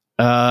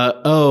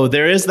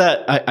 There is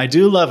that. I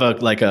do love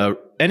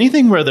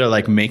anything where they're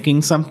like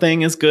making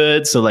something is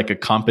good. So like a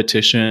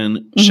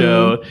competition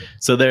show.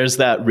 So there's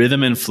that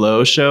Rhythm and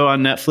Flow show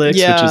on Netflix,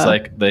 which is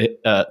like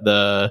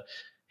the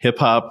hip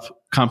hop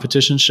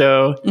competition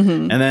show.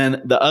 And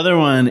then the other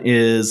one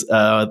is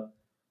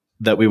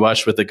that we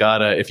watched with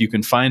Agata. If you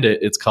can find it,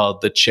 it's called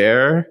The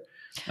Chair.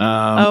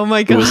 Oh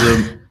my God. It was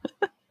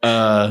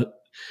a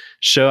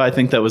show, I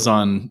think, that was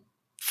on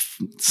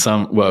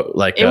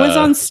it was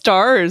on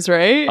Stars,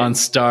 right? On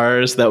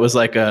Stars. That was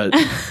like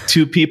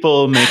two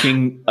people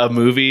making a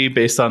movie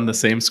based on the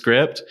same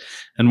script.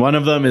 And one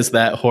of them is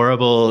that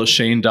horrible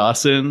Shane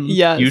Dawson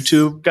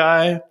YouTube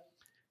guy.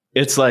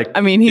 It's like,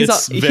 I mean, he's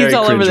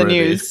all over the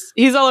news.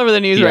 He's all over the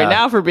news right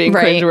now for being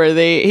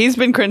cringeworthy. He's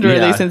been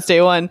cringeworthy since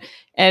day one.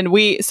 And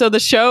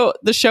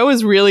the show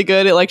is really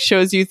good. It like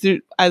shows you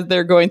through as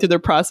they're going through the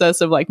process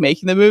of like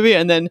making the movie.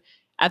 And then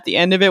at the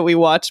end of it, we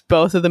watched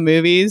both of the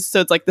movies.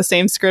 So it's like the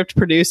same script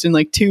produced in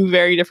like two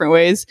very different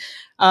ways.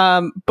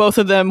 Both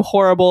of them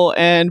horrible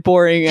and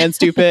boring and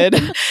stupid.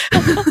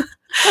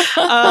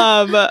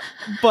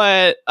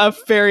 But a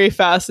very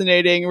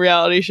fascinating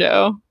reality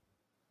show.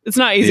 It's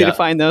not easy to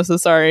find though, so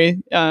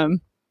sorry,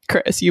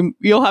 Chris.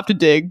 You'll have to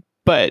dig,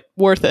 but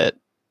worth it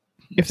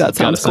if that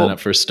sounds cool. Sign up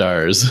for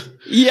Stars.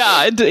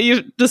 Yeah,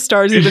 the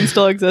Stars even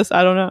still exist.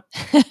 I don't know.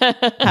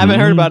 Haven't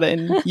heard about it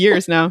in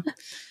years now.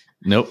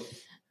 Nope.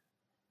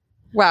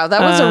 Wow,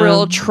 that was a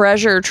real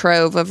treasure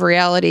trove of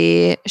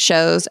reality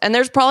shows, and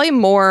there's probably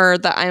more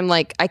that I'm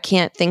like I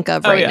can't think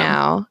of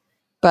now.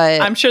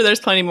 But I'm sure there's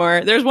plenty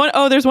more. There's one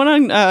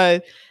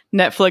on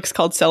Netflix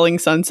called Selling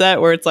Sunset,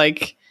 where it's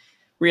like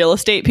real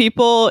estate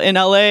people in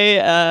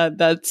LA.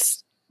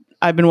 That's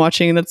I've been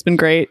watching. That's been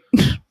great.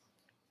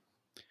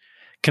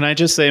 Can I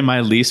just say my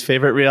least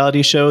favorite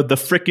reality show, The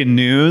Frickin'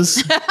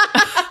 News?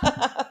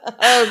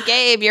 Oh,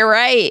 Gabe, you're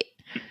right.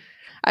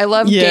 I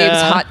love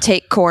Gabe's hot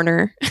take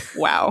corner.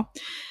 Wow.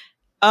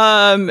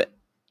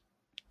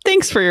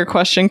 Thanks for your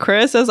question,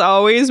 Chris. As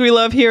always, we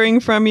love hearing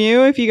from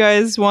you. If you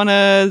guys want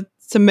to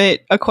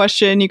submit a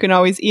question, you can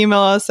always email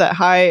us at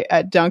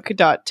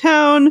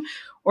hi@dunk.town,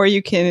 or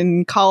you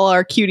can call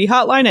our cutie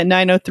hotline at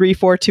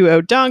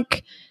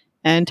 903-420-DUNK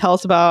and tell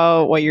us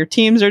about what your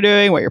teams are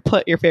doing, what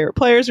your favorite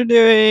players are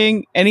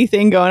doing,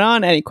 anything going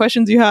on, any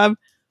questions you have.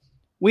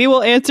 We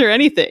will answer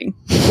anything.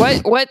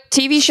 What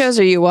TV shows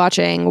are you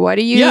watching? What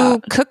are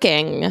you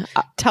cooking?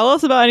 Tell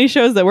us about any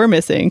shows that we're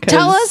missing.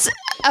 Tell us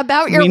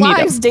about your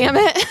lives, damn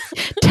it.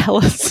 Tell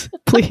us,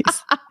 please.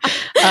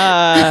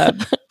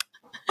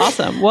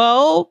 Awesome.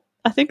 Well,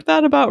 I think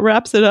that about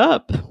wraps it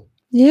up.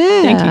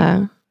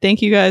 Yeah.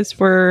 Thank you guys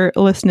for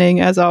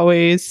listening, as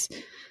always.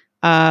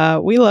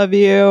 We love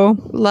you.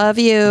 Love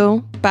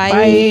you.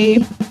 Bye.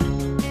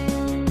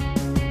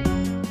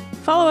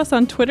 Follow us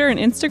on Twitter and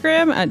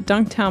Instagram at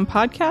Dunktown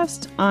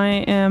Podcast.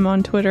 I am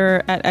on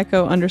Twitter at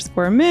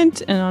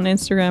Echo_Mint and on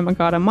Instagram,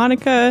 Agata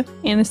Monica.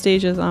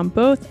 Anastasia's on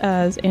both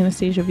as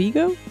Anastasia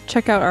Vigo.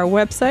 Check out our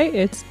website.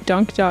 It's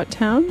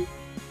dunk.town.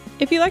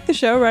 If you like the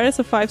show, write us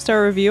a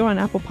 5-star review on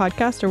Apple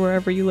Podcasts or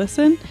wherever you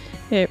listen.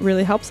 It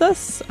really helps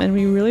us and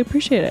we really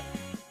appreciate it.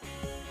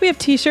 We have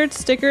t-shirts,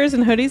 stickers,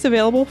 and hoodies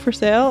available for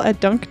sale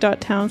at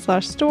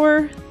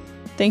dunk.town/store.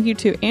 Thank you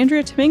to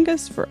Andrea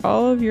Tomingus for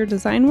all of your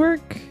design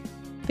work.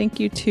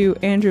 Thank you to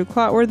Andrew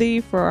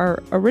Clotworthy for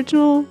our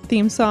original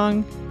theme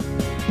song.